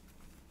right.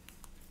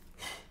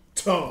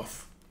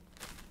 Tough.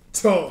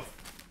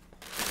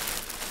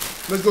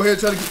 Let's go ahead and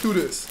try to get through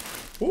this.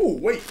 Ooh,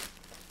 wait.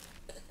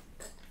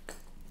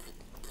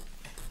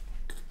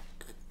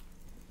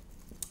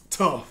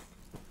 Tough.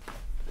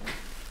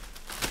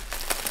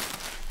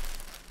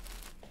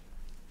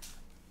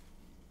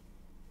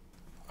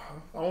 I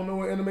don't know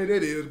what anime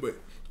that is, but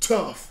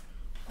tough.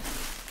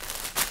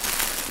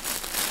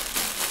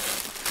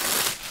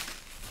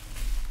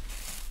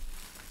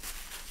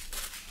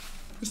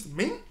 This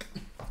mink?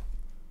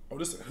 Oh,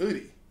 this a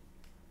hoodie.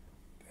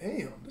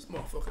 Damn, this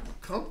motherfucker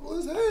comfortable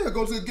as hell.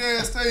 Go to the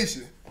gas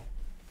station.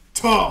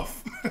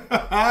 Tough.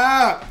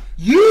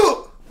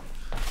 You.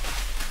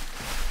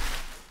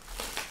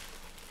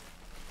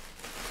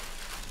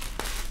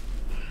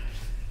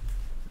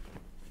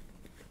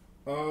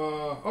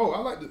 Oh, I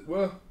like it.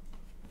 Well,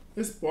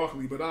 it's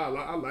sparkly, but I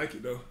like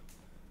it though.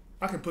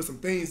 I can put some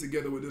things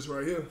together with this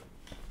right here.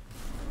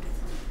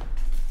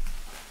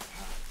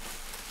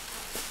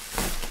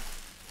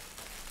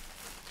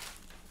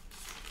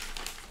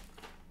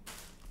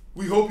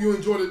 We hope you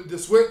enjoyed the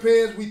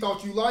sweatpants. We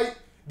thought you liked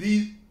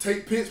these.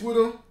 Take pics with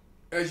them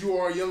as you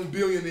are a young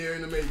billionaire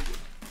in the making.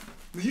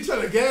 You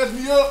trying to gas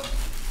me up?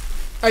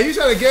 Hey, you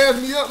trying to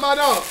gas me up, my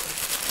dog?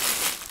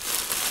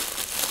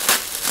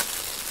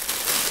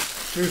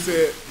 Nigga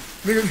said,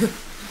 nigga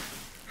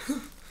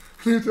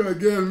trying to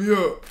gas me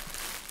up.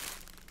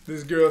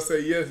 This girl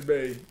say yes,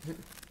 babe.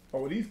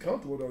 Oh, these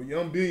comfortable though.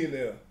 Young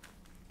Billionaire.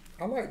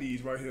 I like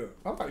these right here.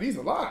 I like these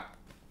a lot.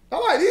 I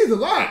like these a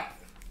lot.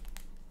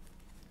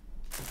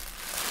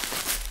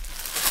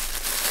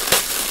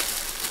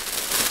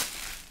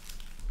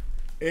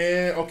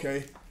 And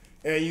okay.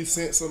 And you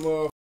sent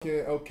some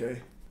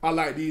okay. I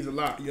like these a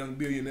lot, Young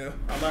Billionaire.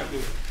 I like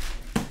this.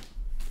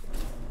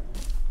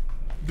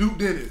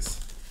 DukeDennis.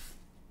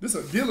 This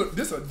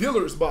a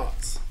dealer's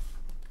box.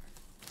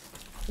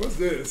 What's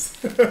this?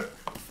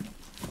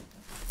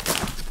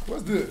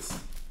 What's this?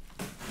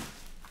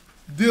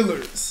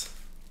 Dealer's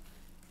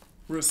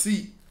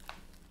receipt.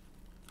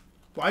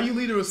 Why you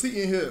leave the receipt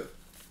in here?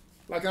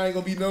 Like I ain't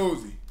gonna be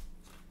nosy.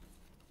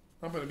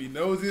 I'm gonna be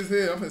nosy as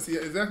hell. I'm gonna see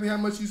exactly how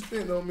much you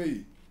spent on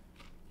me.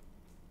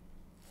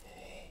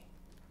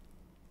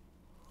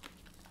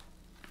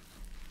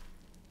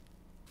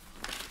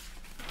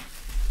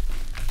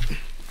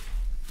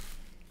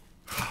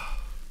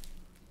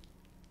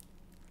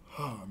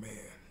 Oh man.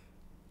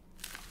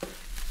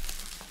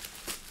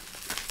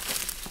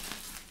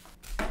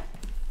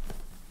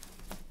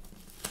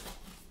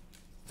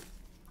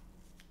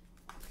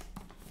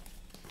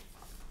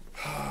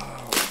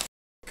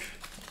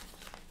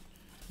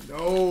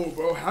 No,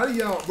 bro. How do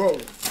y'all, bro?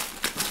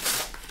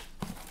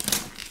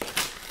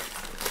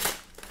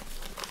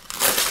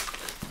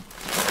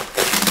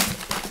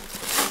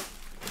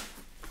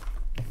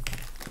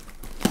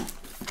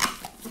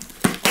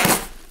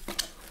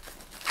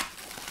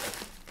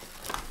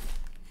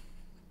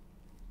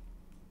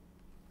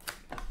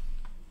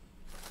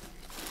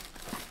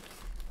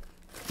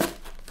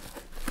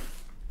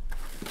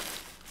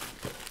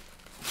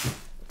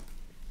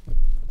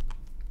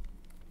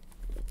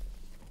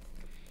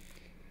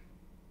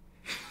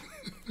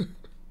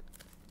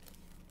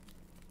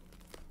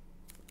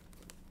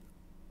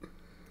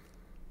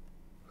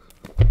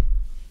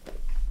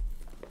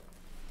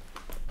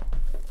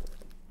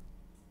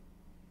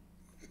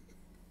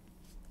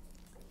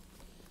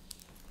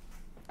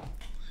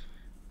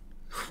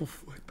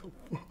 What the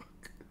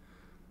fuck?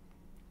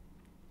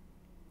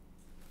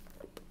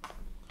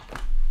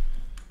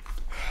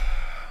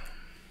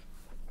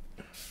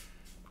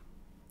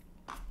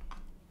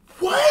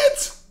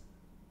 What?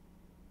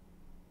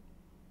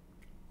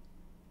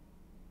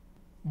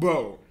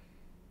 Bro.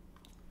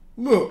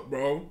 Look,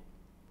 bro.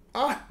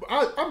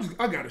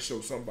 I gotta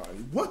show somebody.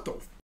 What the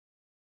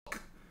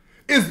fuck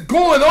is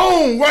going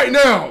on right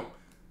now?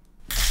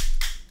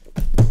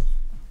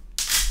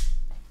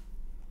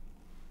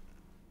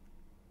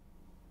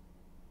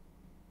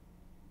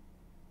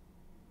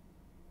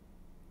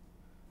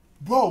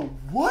 Bro,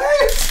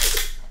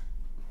 what?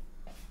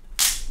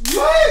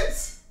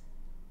 What?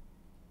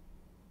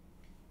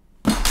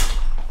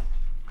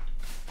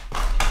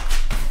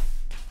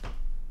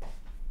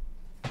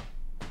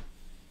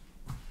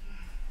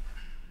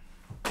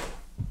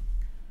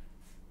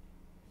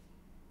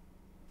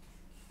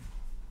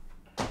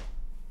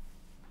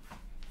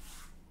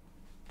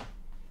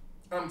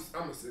 I'm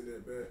gonna send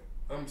that back.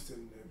 I'm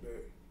sending that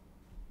back.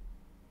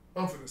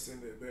 I'm finna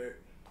send that back.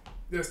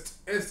 This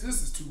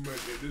is too much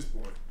at this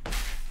point.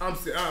 I'm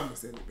gonna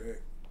send it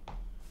back.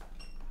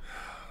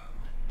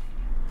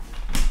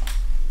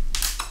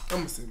 I'm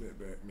gonna send that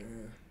back,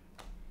 man.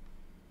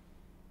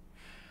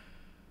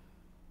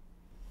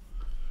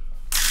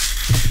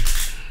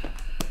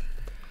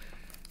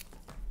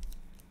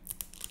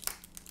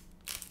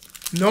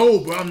 No,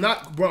 bro,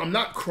 I'm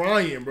not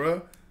crying,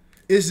 bro.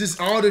 It's just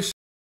all this,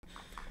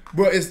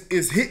 bro.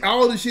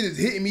 All this shit is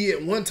hitting me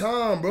at one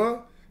time,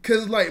 bro.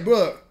 Cause like,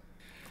 bro.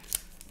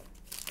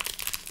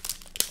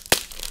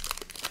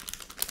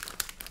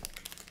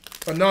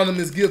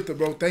 Anonymous gifter,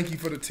 bro. Thank you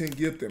for the 10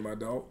 gifting, my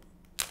dog.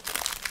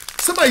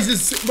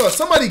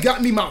 Somebody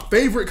got me my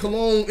favorite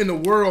cologne in the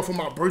world for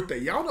my birthday.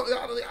 Y'all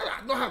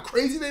know how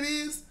crazy that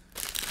is?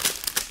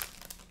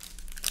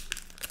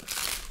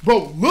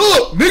 Bro,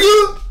 look,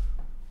 nigga.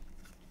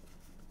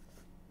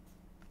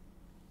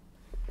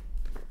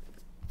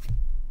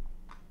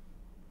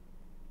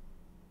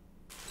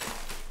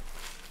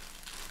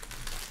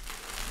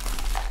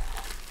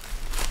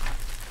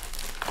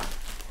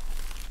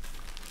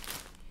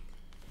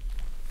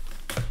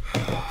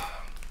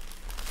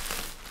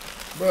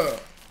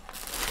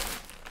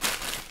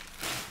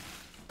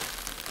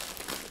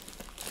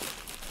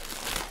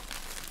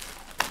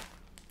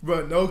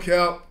 Bruh, no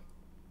cap,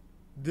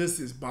 this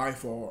is by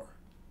far,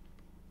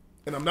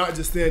 and I'm not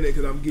just saying it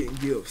because I'm getting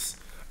gifts.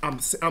 I'm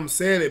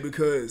saying it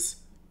because,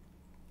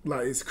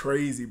 like, it's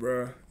crazy,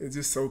 bruh. It's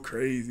just so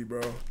crazy,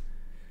 bro.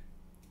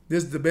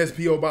 This is the best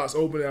P.O. box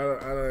opening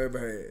I ever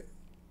had.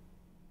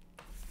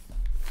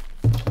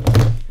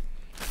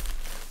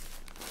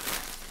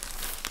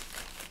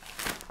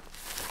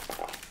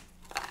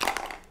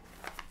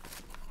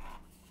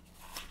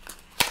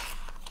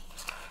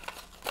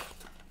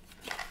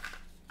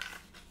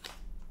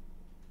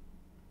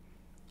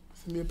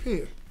 Send me a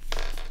pen.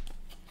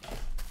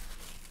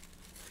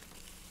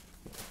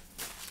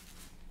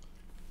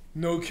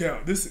 No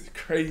count. This is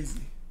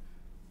crazy.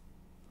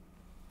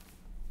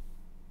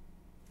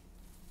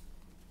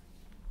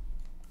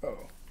 Oh.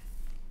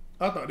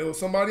 I thought there was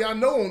somebody I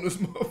know on this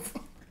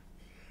motherfucker.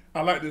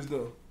 I like this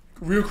though.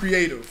 Real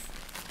creative.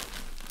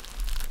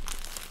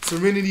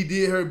 Serenity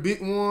did her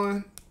big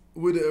one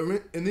with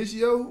the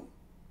initio.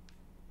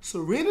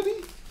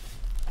 Serenity?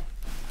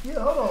 Yeah,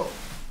 hold on.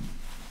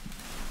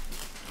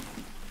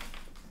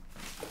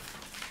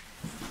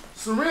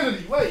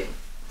 Serenity, wait.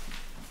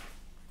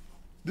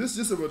 This is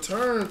just a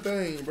return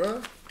thing,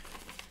 bruh.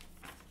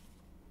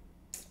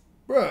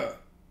 Bruh.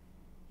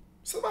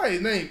 Somebody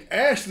named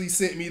Ashley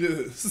sent me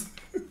this.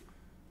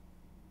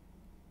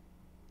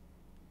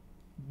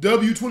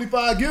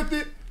 W25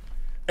 gifted.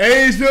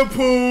 Asia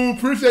Pool.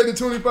 Appreciate the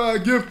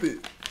 25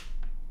 gifted.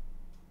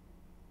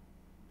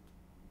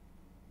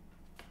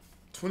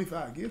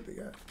 25 gifted,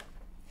 guys.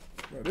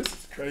 Bro, this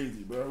is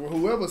crazy, bro. Well,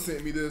 whoever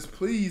sent me this,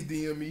 please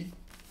DM me.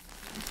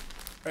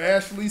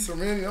 Ashley,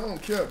 Serenity, I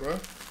don't care, bro.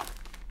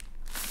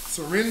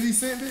 Serenity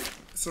sent it.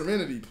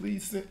 Serenity,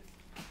 please send.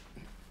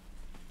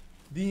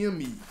 DM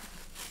me.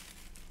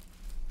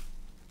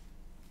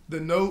 The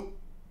note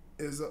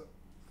is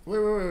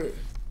wait.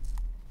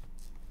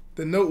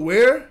 The note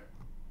where?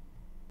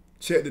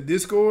 Check the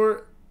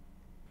Discord.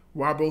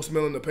 Why bro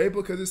smelling the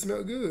paper? Because it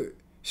smelled good.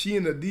 She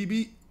in the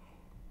DB.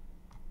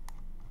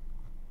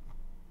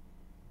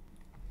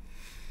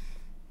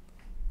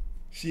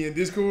 She in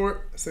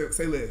Discord.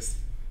 Say less.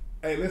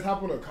 Hey, let's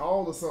hop on a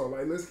call or something.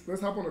 Like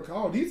let's hop on a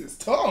call. These is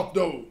tough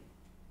though.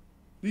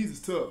 These is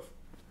tough.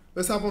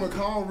 Let's hop on a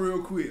call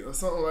real quick or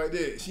something like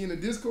that. She in the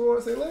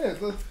Discord. Say less.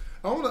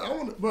 I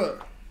wanna,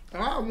 but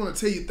I wanna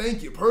tell you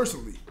thank you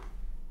personally.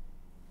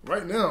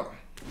 Right now.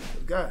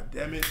 God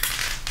damn it.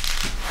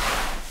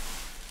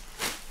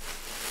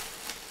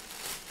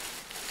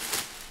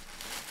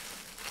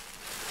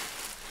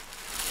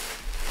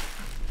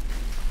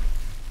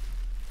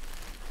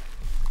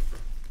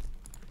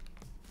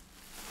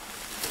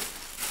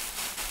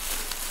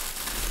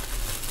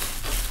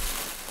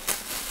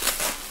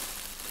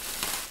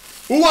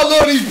 Ooh, I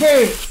love these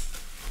pants.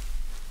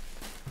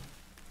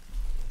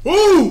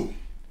 Ooh.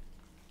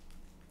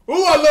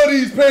 Ooh, I love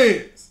these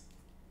pants.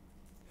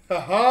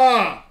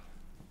 Ha-ha.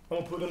 I'm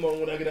gonna put them on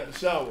when I get out the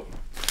shower.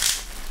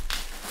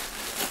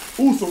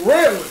 Ooh, some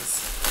red ones.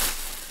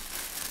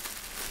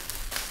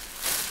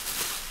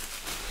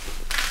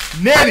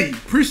 Nettie,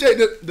 appreciate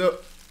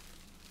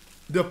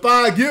the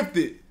 5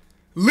 gifted.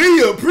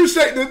 Leah,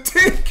 appreciate the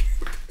 10.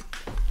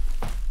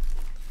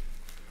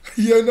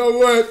 You know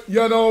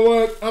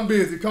what? I'm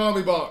busy. Call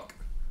me back.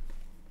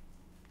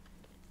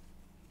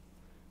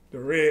 The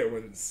red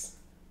ones.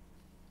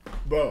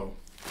 Bro.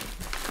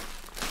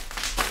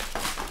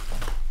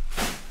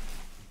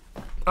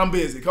 I'm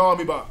busy. Call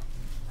me back.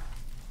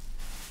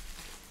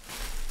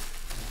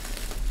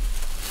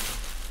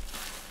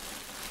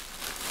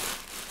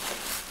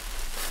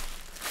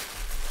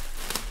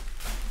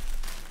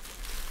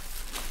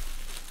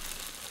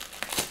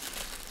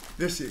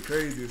 This shit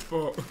crazy as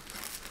fuck.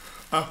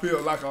 I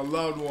feel like a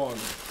loved one.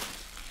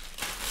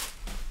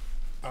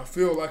 I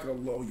feel like a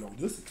low.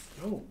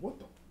 What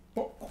the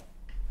fuck?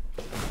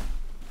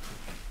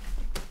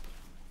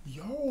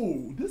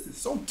 Yo, this is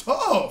so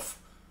tough.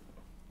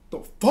 The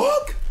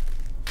fuck?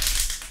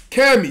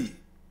 Cammy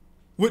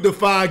with the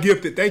 5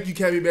 gifted. Thank you,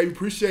 Cammy, baby.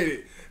 Appreciate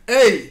it.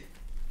 Hey,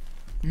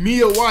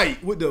 Mia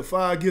White with the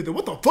 5 gifted.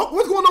 What the fuck?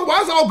 What's going on? Why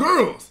is it all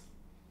girls?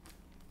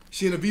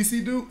 She in a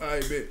VC dude?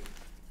 I bet.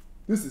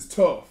 This is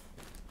tough.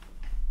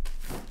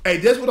 Hey,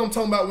 that's what I'm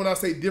talking about when I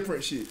say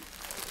different shit.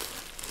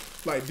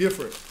 Like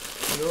different.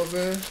 You know what I'm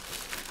saying?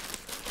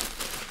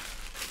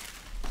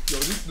 Yo,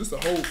 this a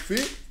whole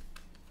fit.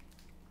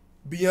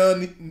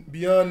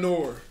 Beyond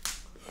Nor.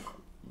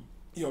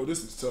 Yo,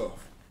 this is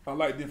tough. I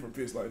like different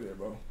fits like that,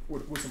 bro.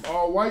 With some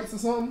all whites or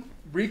something.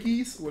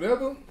 Brickies,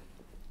 whatever.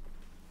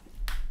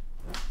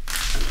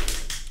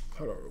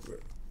 Hold on real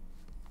quick.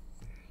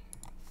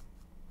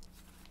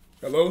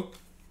 Hello?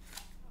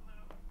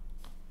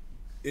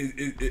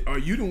 Are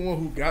you the one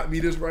who got me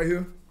this right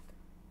here?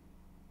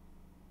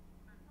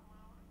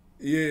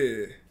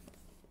 Yeah.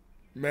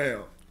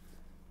 Ma'am.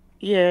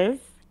 Yes.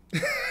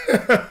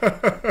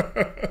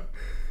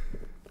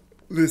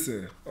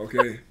 Listen,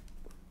 okay.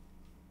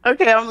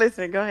 Okay, I'm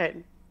listening. Go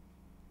ahead.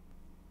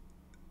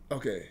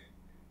 Okay.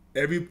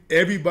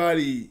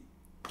 Everybody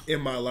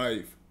in my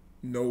life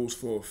knows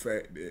for a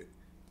fact that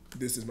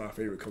this is my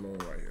favorite cologne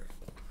right here.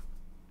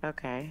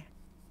 Okay.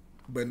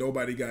 But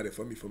nobody got it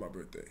for me for my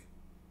birthday.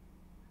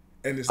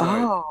 And it's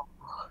like,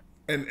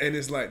 and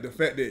it's like the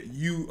fact that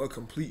you, a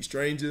complete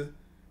stranger,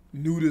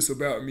 knew this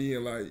about me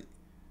and like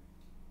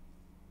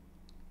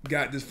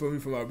got this for me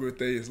for my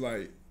birthday is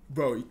like,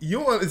 bro,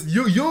 you don't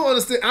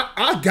understand.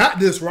 I got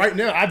this right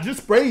now. I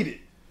just sprayed it,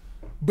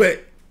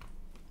 but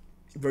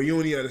bro, you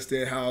don't even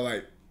understand how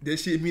like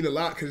this shit mean a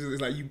lot because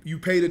it's like you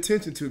paid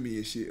attention to me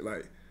and shit.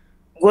 Like,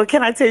 well,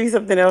 can I tell you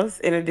something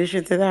else in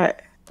addition to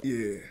that?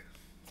 Yeah.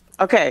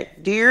 Okay.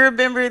 Do you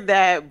remember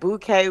that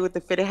bouquet with the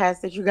fitted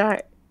hats that you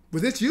got?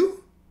 Was it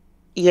you?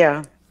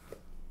 Yeah.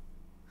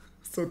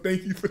 So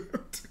thank you for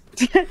that.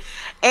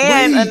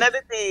 And another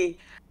thing,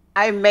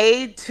 I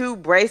made 2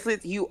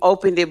 bracelets. You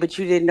opened it, but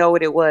you didn't know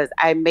what it was.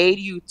 I made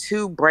you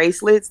 2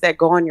 bracelets that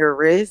go on your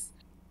wrist.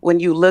 When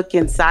you look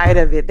inside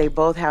of it, they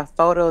both have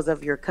photos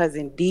of your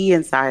cousin D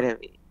inside of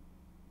it.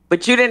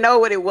 But you didn't know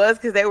what it was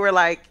because they were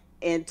like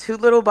in 2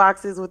 little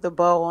boxes with a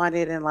bow on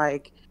it and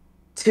like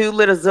 2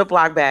 little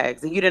Ziploc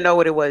bags. And you didn't know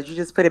what it was. You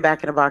just put it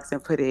back in a box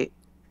and put it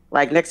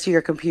like next to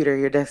your computer,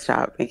 your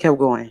desktop, and kept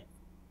going.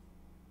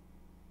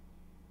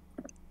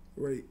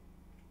 Wait.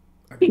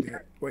 I'll be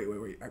back. Wait.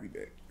 I'll be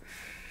back.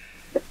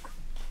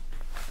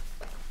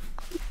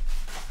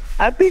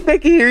 I think they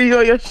can hear you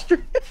on your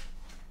stream.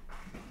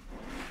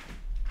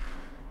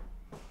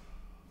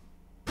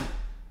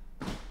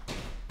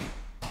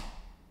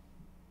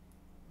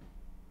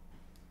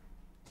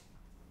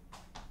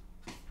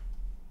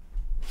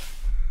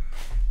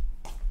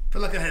 I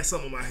feel like I had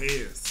something on my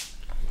hands.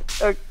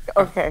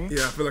 Okay.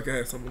 Yeah, I feel like I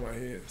had something on my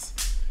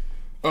hands.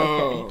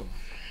 Okay.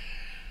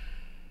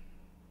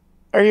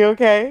 Are you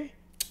okay?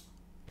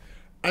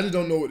 I just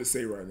don't know what to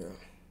say right now.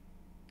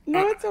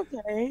 No, it's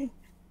okay.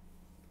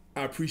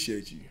 I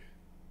appreciate you.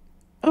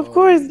 Of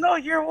course. No,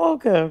 you're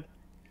welcome.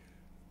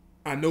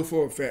 I know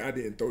for a fact I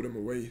didn't throw them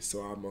away,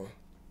 so I'm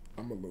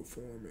a look for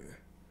them, man.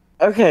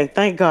 Okay,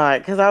 thank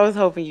God, because I was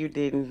hoping you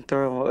didn't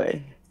throw them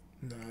away.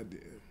 No, I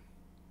didn't.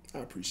 I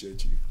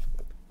appreciate you.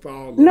 For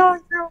all of No,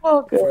 it. you're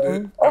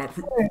welcome.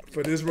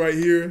 For this right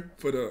here,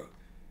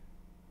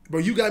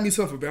 but you got me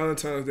something for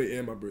Valentine's Day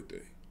and my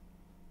birthday.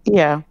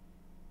 Yeah.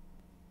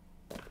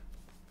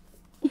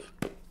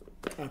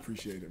 I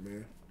appreciate it,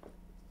 man.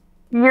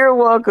 You're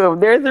welcome.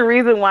 There's a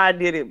reason why I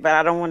did it, but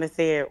I don't want to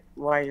say it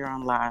while you're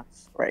on live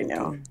right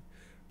now.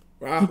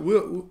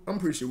 Well, I'm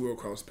pretty sure we'll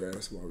cross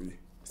paths while we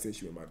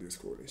sent you in my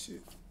Discord and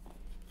shit.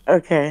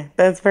 Okay,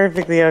 that's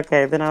perfectly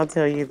okay. Then I'll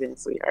tell you then,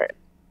 sweetheart.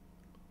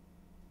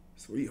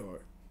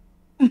 Sweetheart.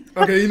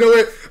 Okay, you know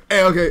what?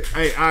 Hey, okay.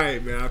 Hey, all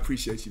right, man. I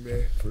appreciate you,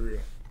 man. For real.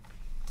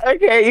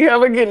 Okay, you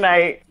have a good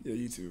night. Yeah,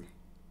 you too.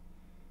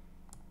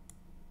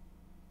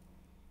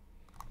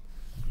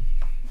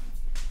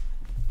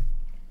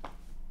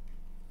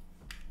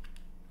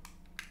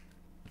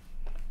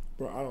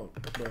 Bro.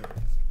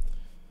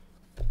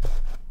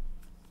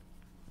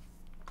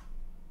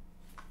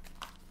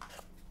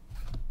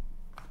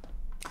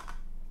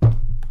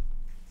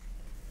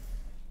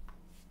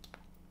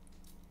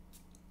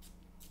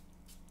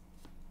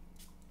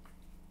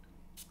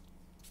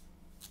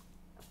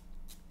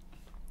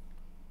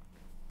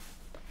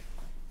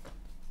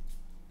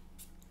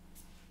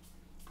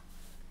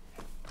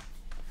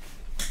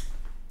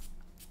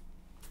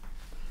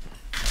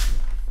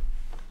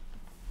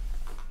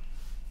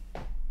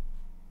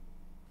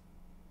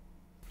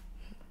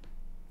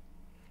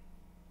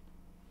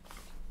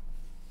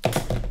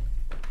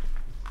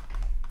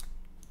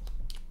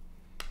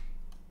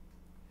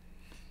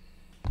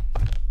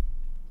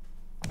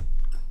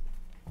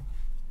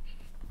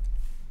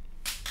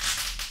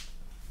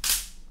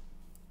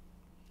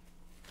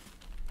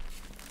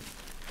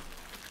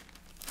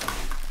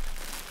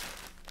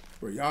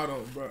 Bro, y'all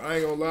don't, bro. I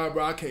ain't gonna lie,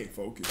 bro. I can't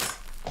focus.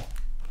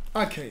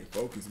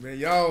 Man.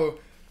 Y'all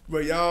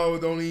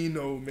don't even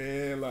know,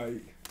 man.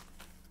 Like,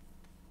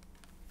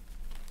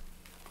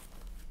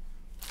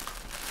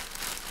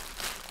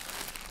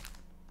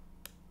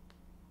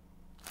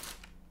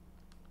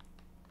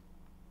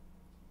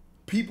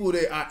 people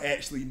that I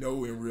actually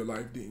know in real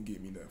life didn't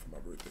get me nothing for my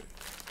birthday.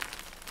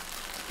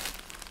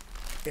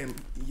 And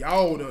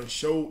y'all done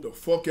showed the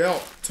fuck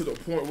out to the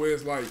point where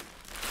it's like,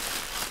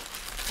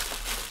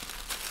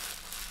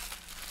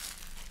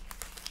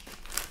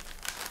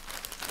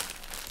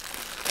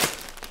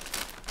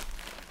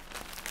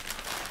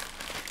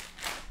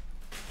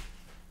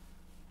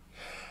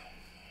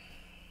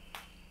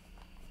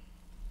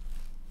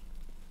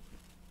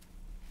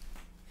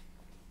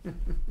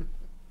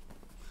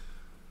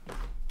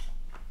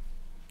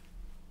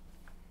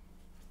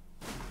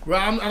 bro,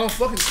 I don't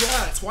fucking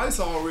cried twice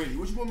already.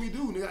 What you want me to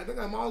do, nigga? I think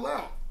I'm all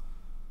out.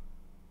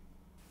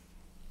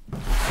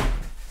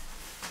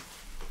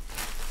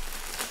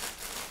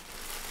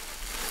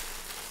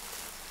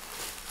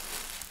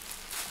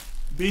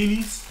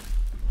 Beanies.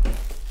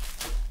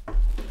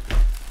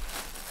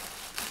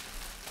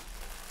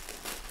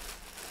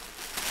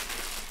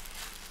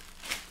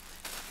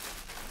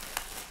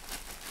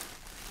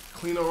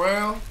 Clean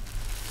around.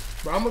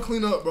 Bro, I'm gonna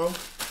clean up, bro.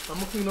 I'm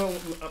gonna clean up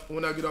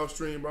when I get off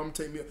stream, bro. I'm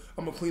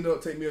gonna clean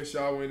up, take me a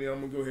shower, and then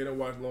I'm gonna go ahead and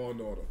watch Law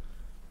and Order.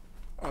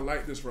 I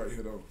like this right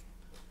here, though.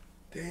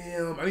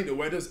 Damn, I need to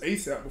wear this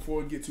ASAP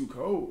before it get too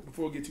cold,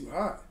 before it get too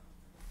hot.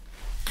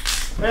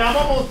 Hey, I'm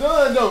almost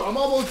done, though. I'm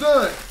almost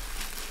done.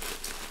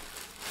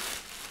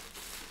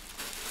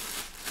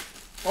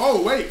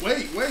 Oh, wait.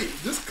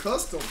 This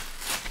custom.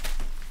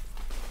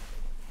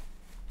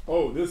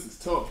 Oh, this is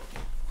tough.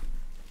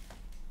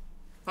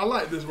 I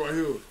like this right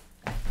here.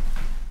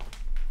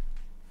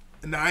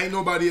 And now, ain't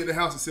nobody at the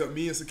house except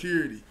me and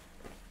security.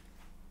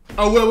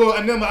 Oh, well,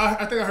 I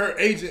think I heard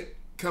Agent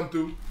come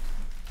through.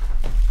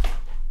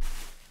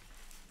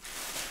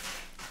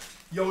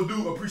 Yo,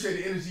 dude, appreciate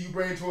the energy you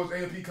bring towards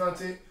AMP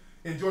content.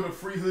 Enjoy the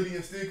free hoodie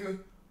and sticker.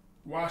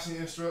 Washing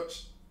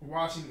instructions.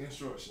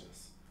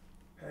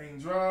 Hang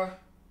dry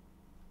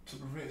to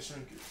prevent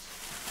shrinkage.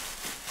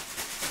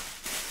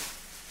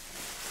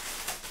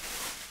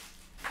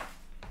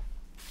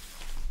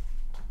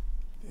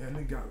 Yeah,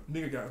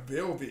 nigga got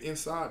velvet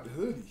inside the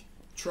hoodie.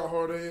 Try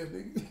hard ass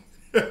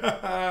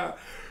nigga.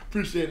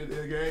 Appreciate it,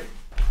 there, gang.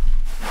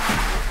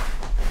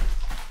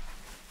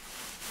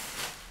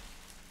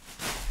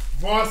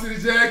 Varsity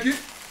jacket.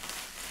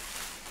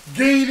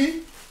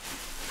 Guinea.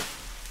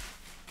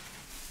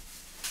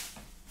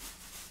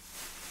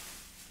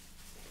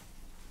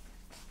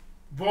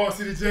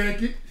 Varsity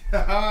jacket.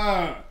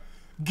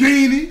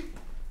 Guinea.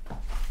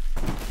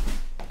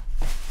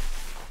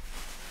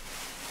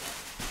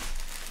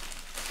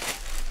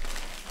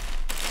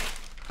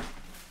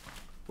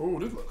 Oh,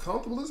 this look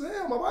comfortable as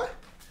hell, my boy.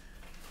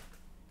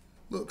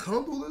 Look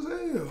comfortable as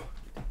hell.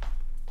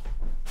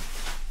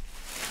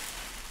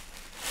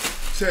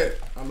 Chat,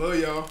 I love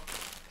y'all.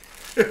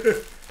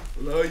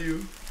 Love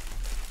you.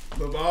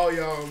 Love all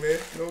y'all, man.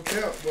 No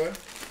cap, boy.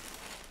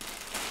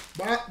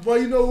 Boy,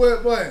 you know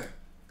what, boy?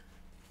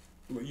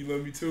 Look, you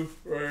love me too,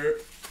 right?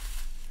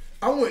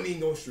 I wasn't even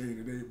gonna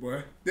stream today,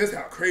 boy. That's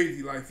how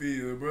crazy life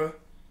is, bro.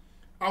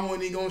 I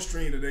wasn't even gonna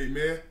stream today,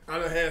 man. I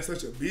done had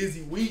such a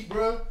busy week,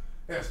 bro.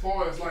 As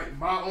far as like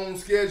my own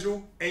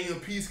schedule,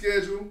 AMP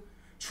schedule,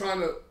 trying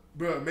to,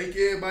 bro, make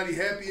everybody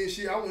happy and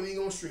shit. I wasn't even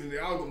gonna stream today.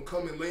 I was gonna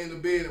come and lay in the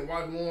bed and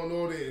watch Law and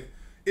Order, and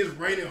it's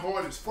raining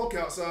hard as fuck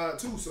outside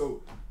too.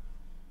 So,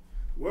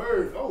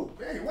 word. Oh,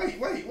 hey,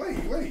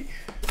 wait.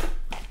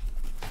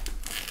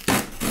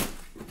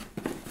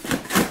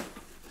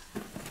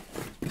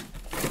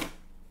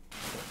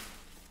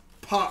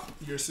 Pop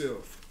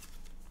yourself,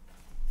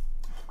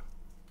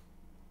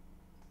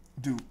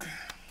 Duke.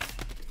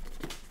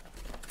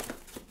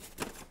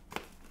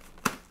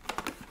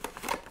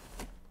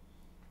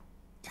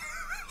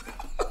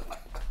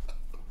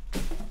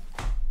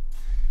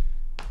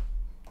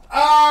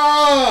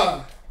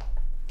 Ah!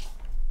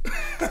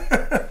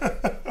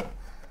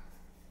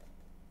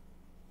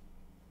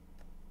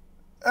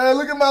 Hey,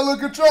 look at my little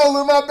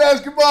controller, my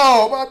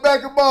basketball.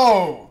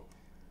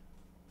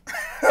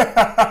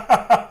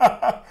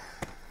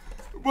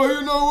 Boy,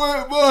 you know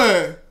what,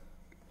 boy?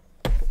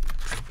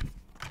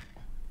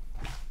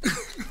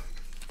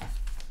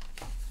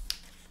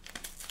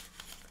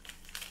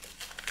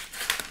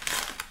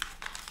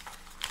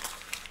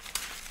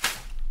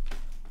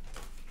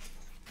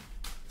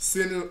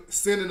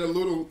 Sending a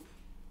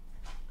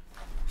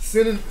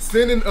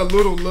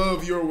little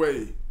love your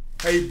way.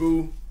 Hey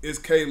boo, it's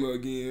Kayla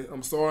again.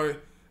 I'm sorry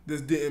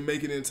this didn't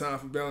make it in time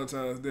for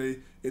Valentine's Day.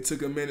 It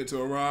took a minute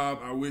to arrive.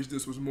 I wish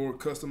this was more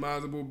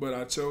customizable, but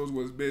I chose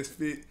what's best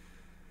fit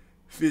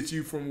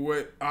you from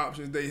what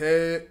options they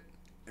had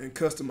and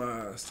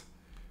customized.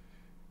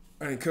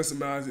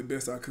 It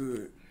best I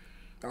could.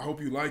 I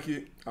hope you like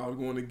it. I was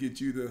going to get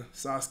you the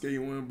Sasuke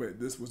one, but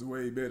this was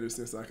way better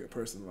since I could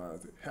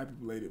personalize it. Happy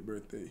belated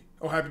birthday.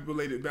 Oh, happy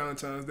belated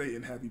Valentine's Day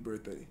and happy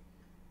birthday,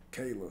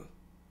 Kayla.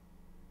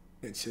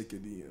 And check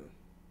your DM.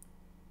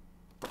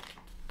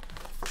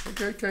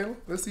 Okay, Kayla.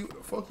 Let's see what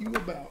the fuck you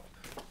about.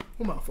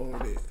 Where my phone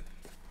at?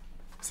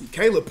 See,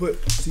 Kayla put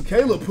her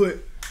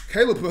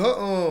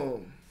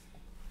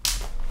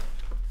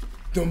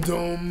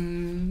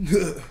dum.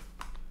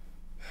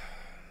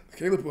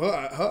 Kayla put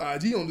her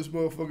IG on this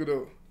motherfucker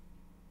though.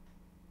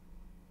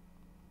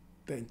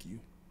 Thank you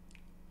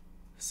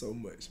so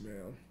much,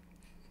 man.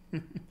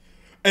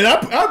 And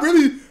I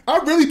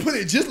really put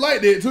it just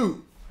like that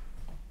too.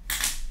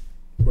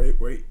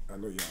 Wait, I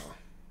know y'all.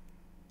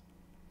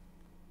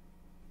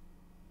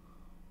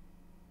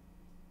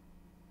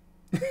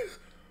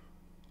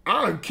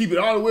 I'll keep it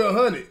all the way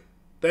 100.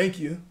 Thank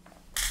you.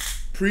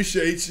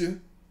 Appreciate you.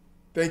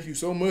 Thank you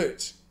so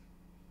much.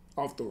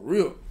 Off the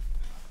rip.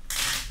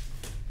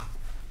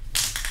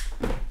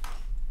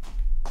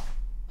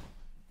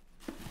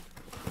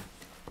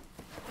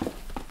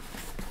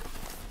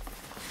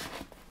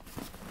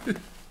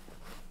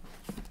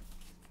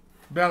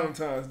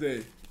 Valentine's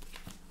Day.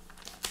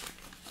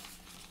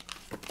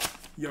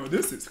 Yo,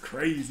 this is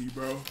crazy,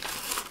 bro.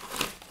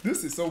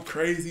 This is so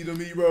crazy to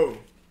me, bro.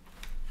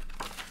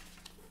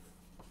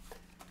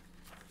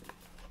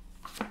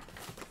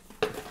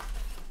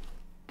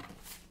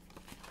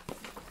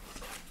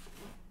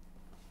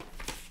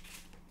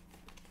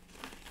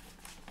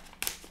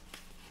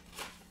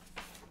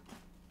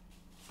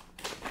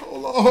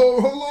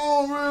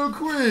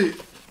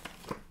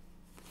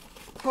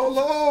 Hold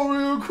on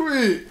real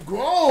quick.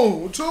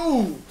 Grown,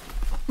 too.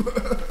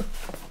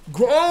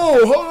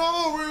 Grown, hold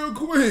on real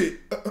quick.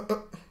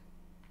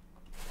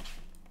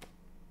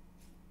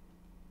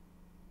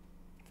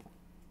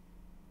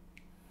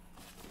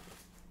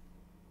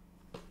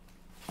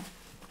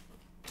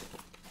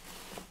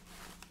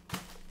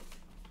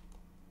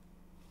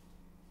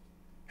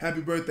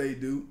 Happy birthday,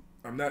 dude.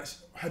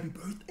 Happy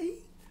birthday?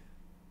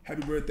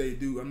 Happy birthday,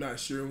 dude. I'm not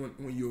sure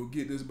when you'll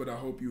get this, but I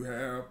hope you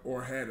have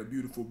or had a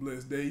beautiful,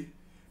 blessed day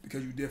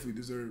because you definitely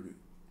deserve it.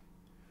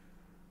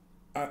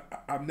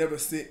 I've never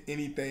sent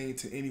anything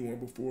to anyone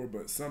before,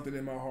 but something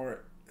in my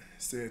heart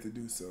said to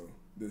do so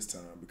this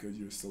time because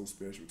you're so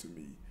special to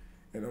me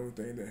and the only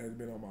thing that has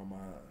been on my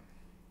mind.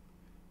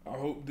 I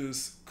hope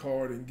this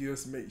card and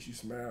gifts makes you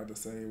smile the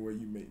same way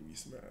you make me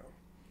smile.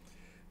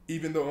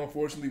 Even though,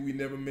 unfortunately, we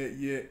never met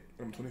yet,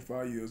 I'm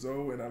 25 years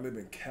old and I live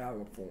in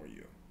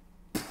California.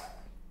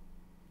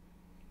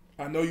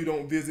 I know you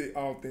don't visit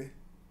often.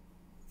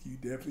 You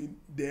definitely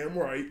damn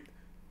right.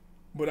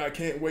 But I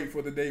can't wait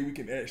for the day we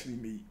can actually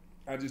meet.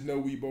 I just know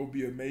we both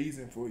be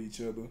amazing for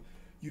each other.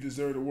 You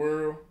deserve the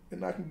world,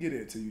 and I can get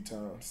it to you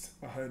times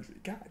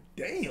 100. God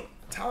damn,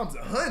 times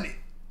 100.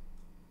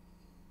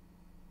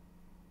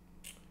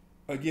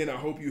 Again, I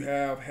hope you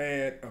have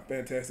had a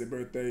fantastic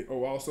birthday.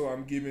 Oh, also,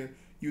 I'm giving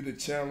you the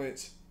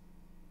challenge.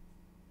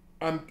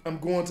 I'm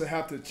going to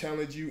have to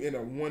challenge you in a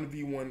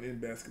 1v1 in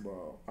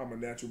basketball. I'm a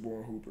natural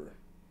born hooper.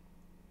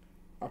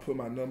 I put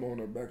my number on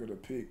the back of the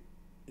pic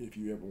if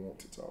you ever want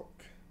to talk.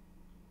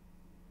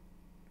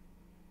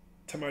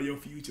 Tell about your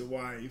future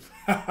wife.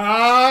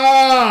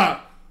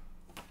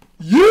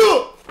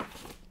 You!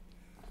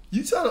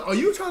 Are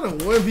you trying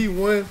to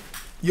 1v1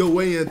 your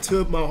way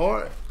into my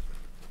heart?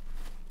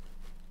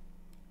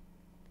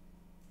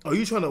 Are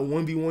you trying to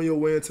 1v1 your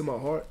way into my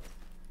heart?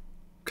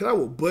 Cause I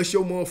will bust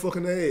your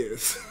motherfucking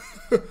ass.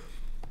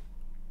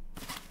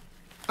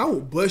 I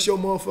will bust your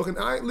motherfucking.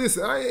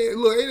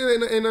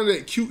 Ain't none of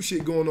that cute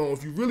shit going on.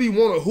 If you really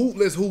want to hoop,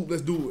 let's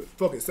do it.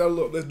 Fuck it,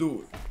 settle up, let's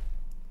do it.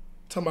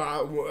 Talking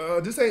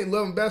about this ain't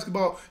loving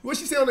basketball. What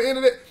she say on the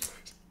internet?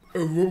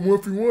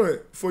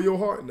 1v1 for your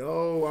heart.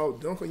 No, I'll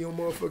dunk on your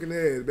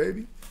motherfucking ass,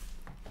 baby.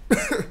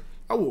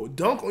 I will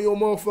dunk on your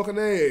motherfucking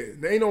ass.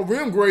 There ain't no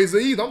rim grazer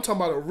either. I'm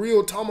talking about a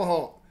real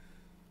tomahawk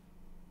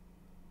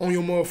on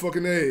your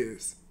motherfucking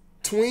ass.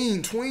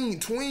 Tween,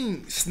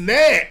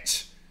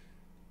 snatch.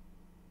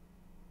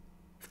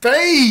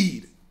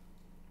 Fade.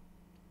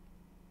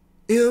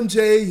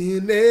 MJ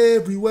in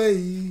every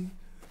way.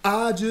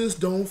 I just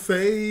don't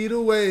fade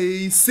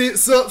away.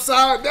 Sits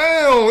upside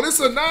down. It's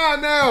a 9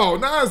 now.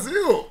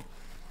 9-0.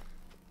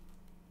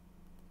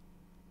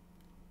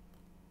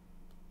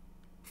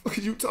 What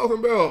are you talking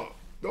about?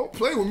 Don't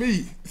play with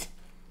me.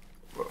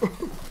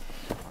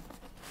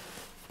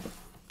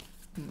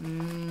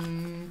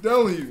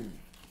 Telling you.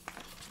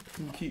 Let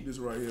me keep this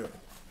right here.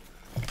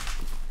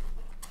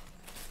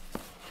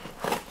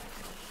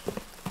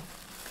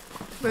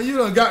 Man, you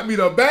done got me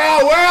the Bow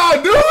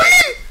Wow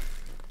Dewey.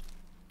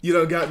 You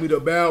done got me the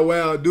Bow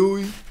Wow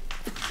Dewey.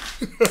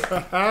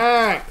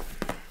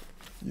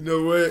 You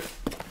know what?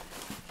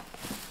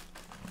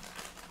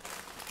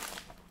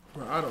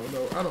 Bro, I don't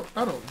know.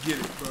 I don't get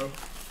it, bro.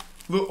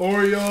 Little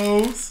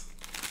Oreos.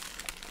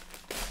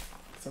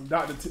 Some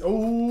Dr. T.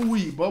 Oh,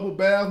 we bubble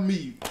bath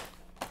meat.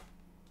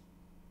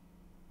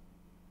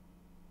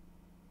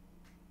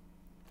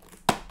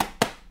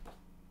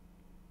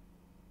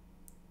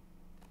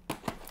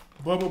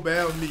 Bubble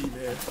bath meat,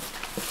 man.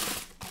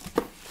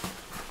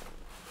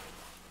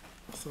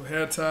 Some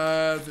hair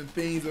ties and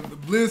things of the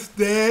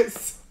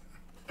blisters.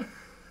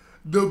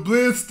 The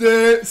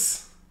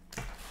blisters.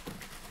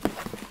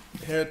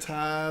 Hair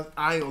ties.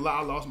 I ain't gonna lie,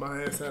 I lost my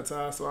hair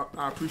ties, so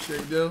I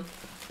appreciate them.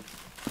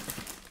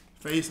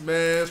 Face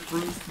mask,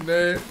 fruit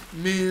snack,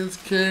 men's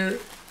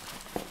carrot,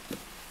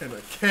 and a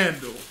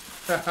candle.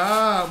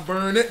 Haha,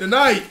 burn it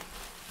tonight.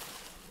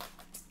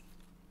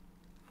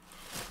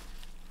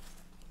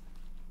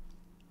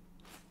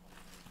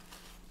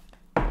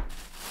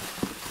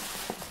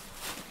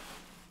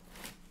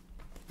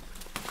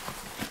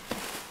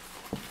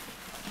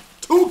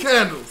 Two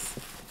candles.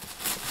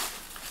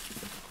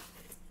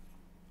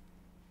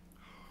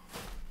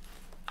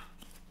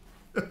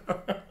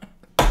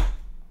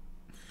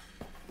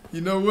 You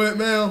know what,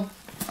 man?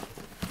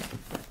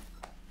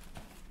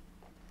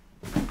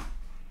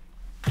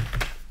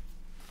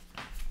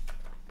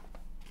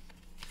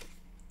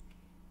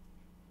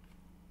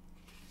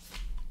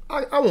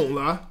 I won't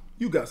lie.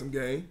 You got some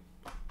game.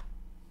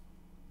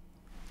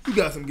 You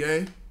got some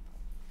game.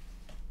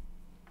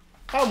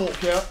 I won't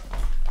cap.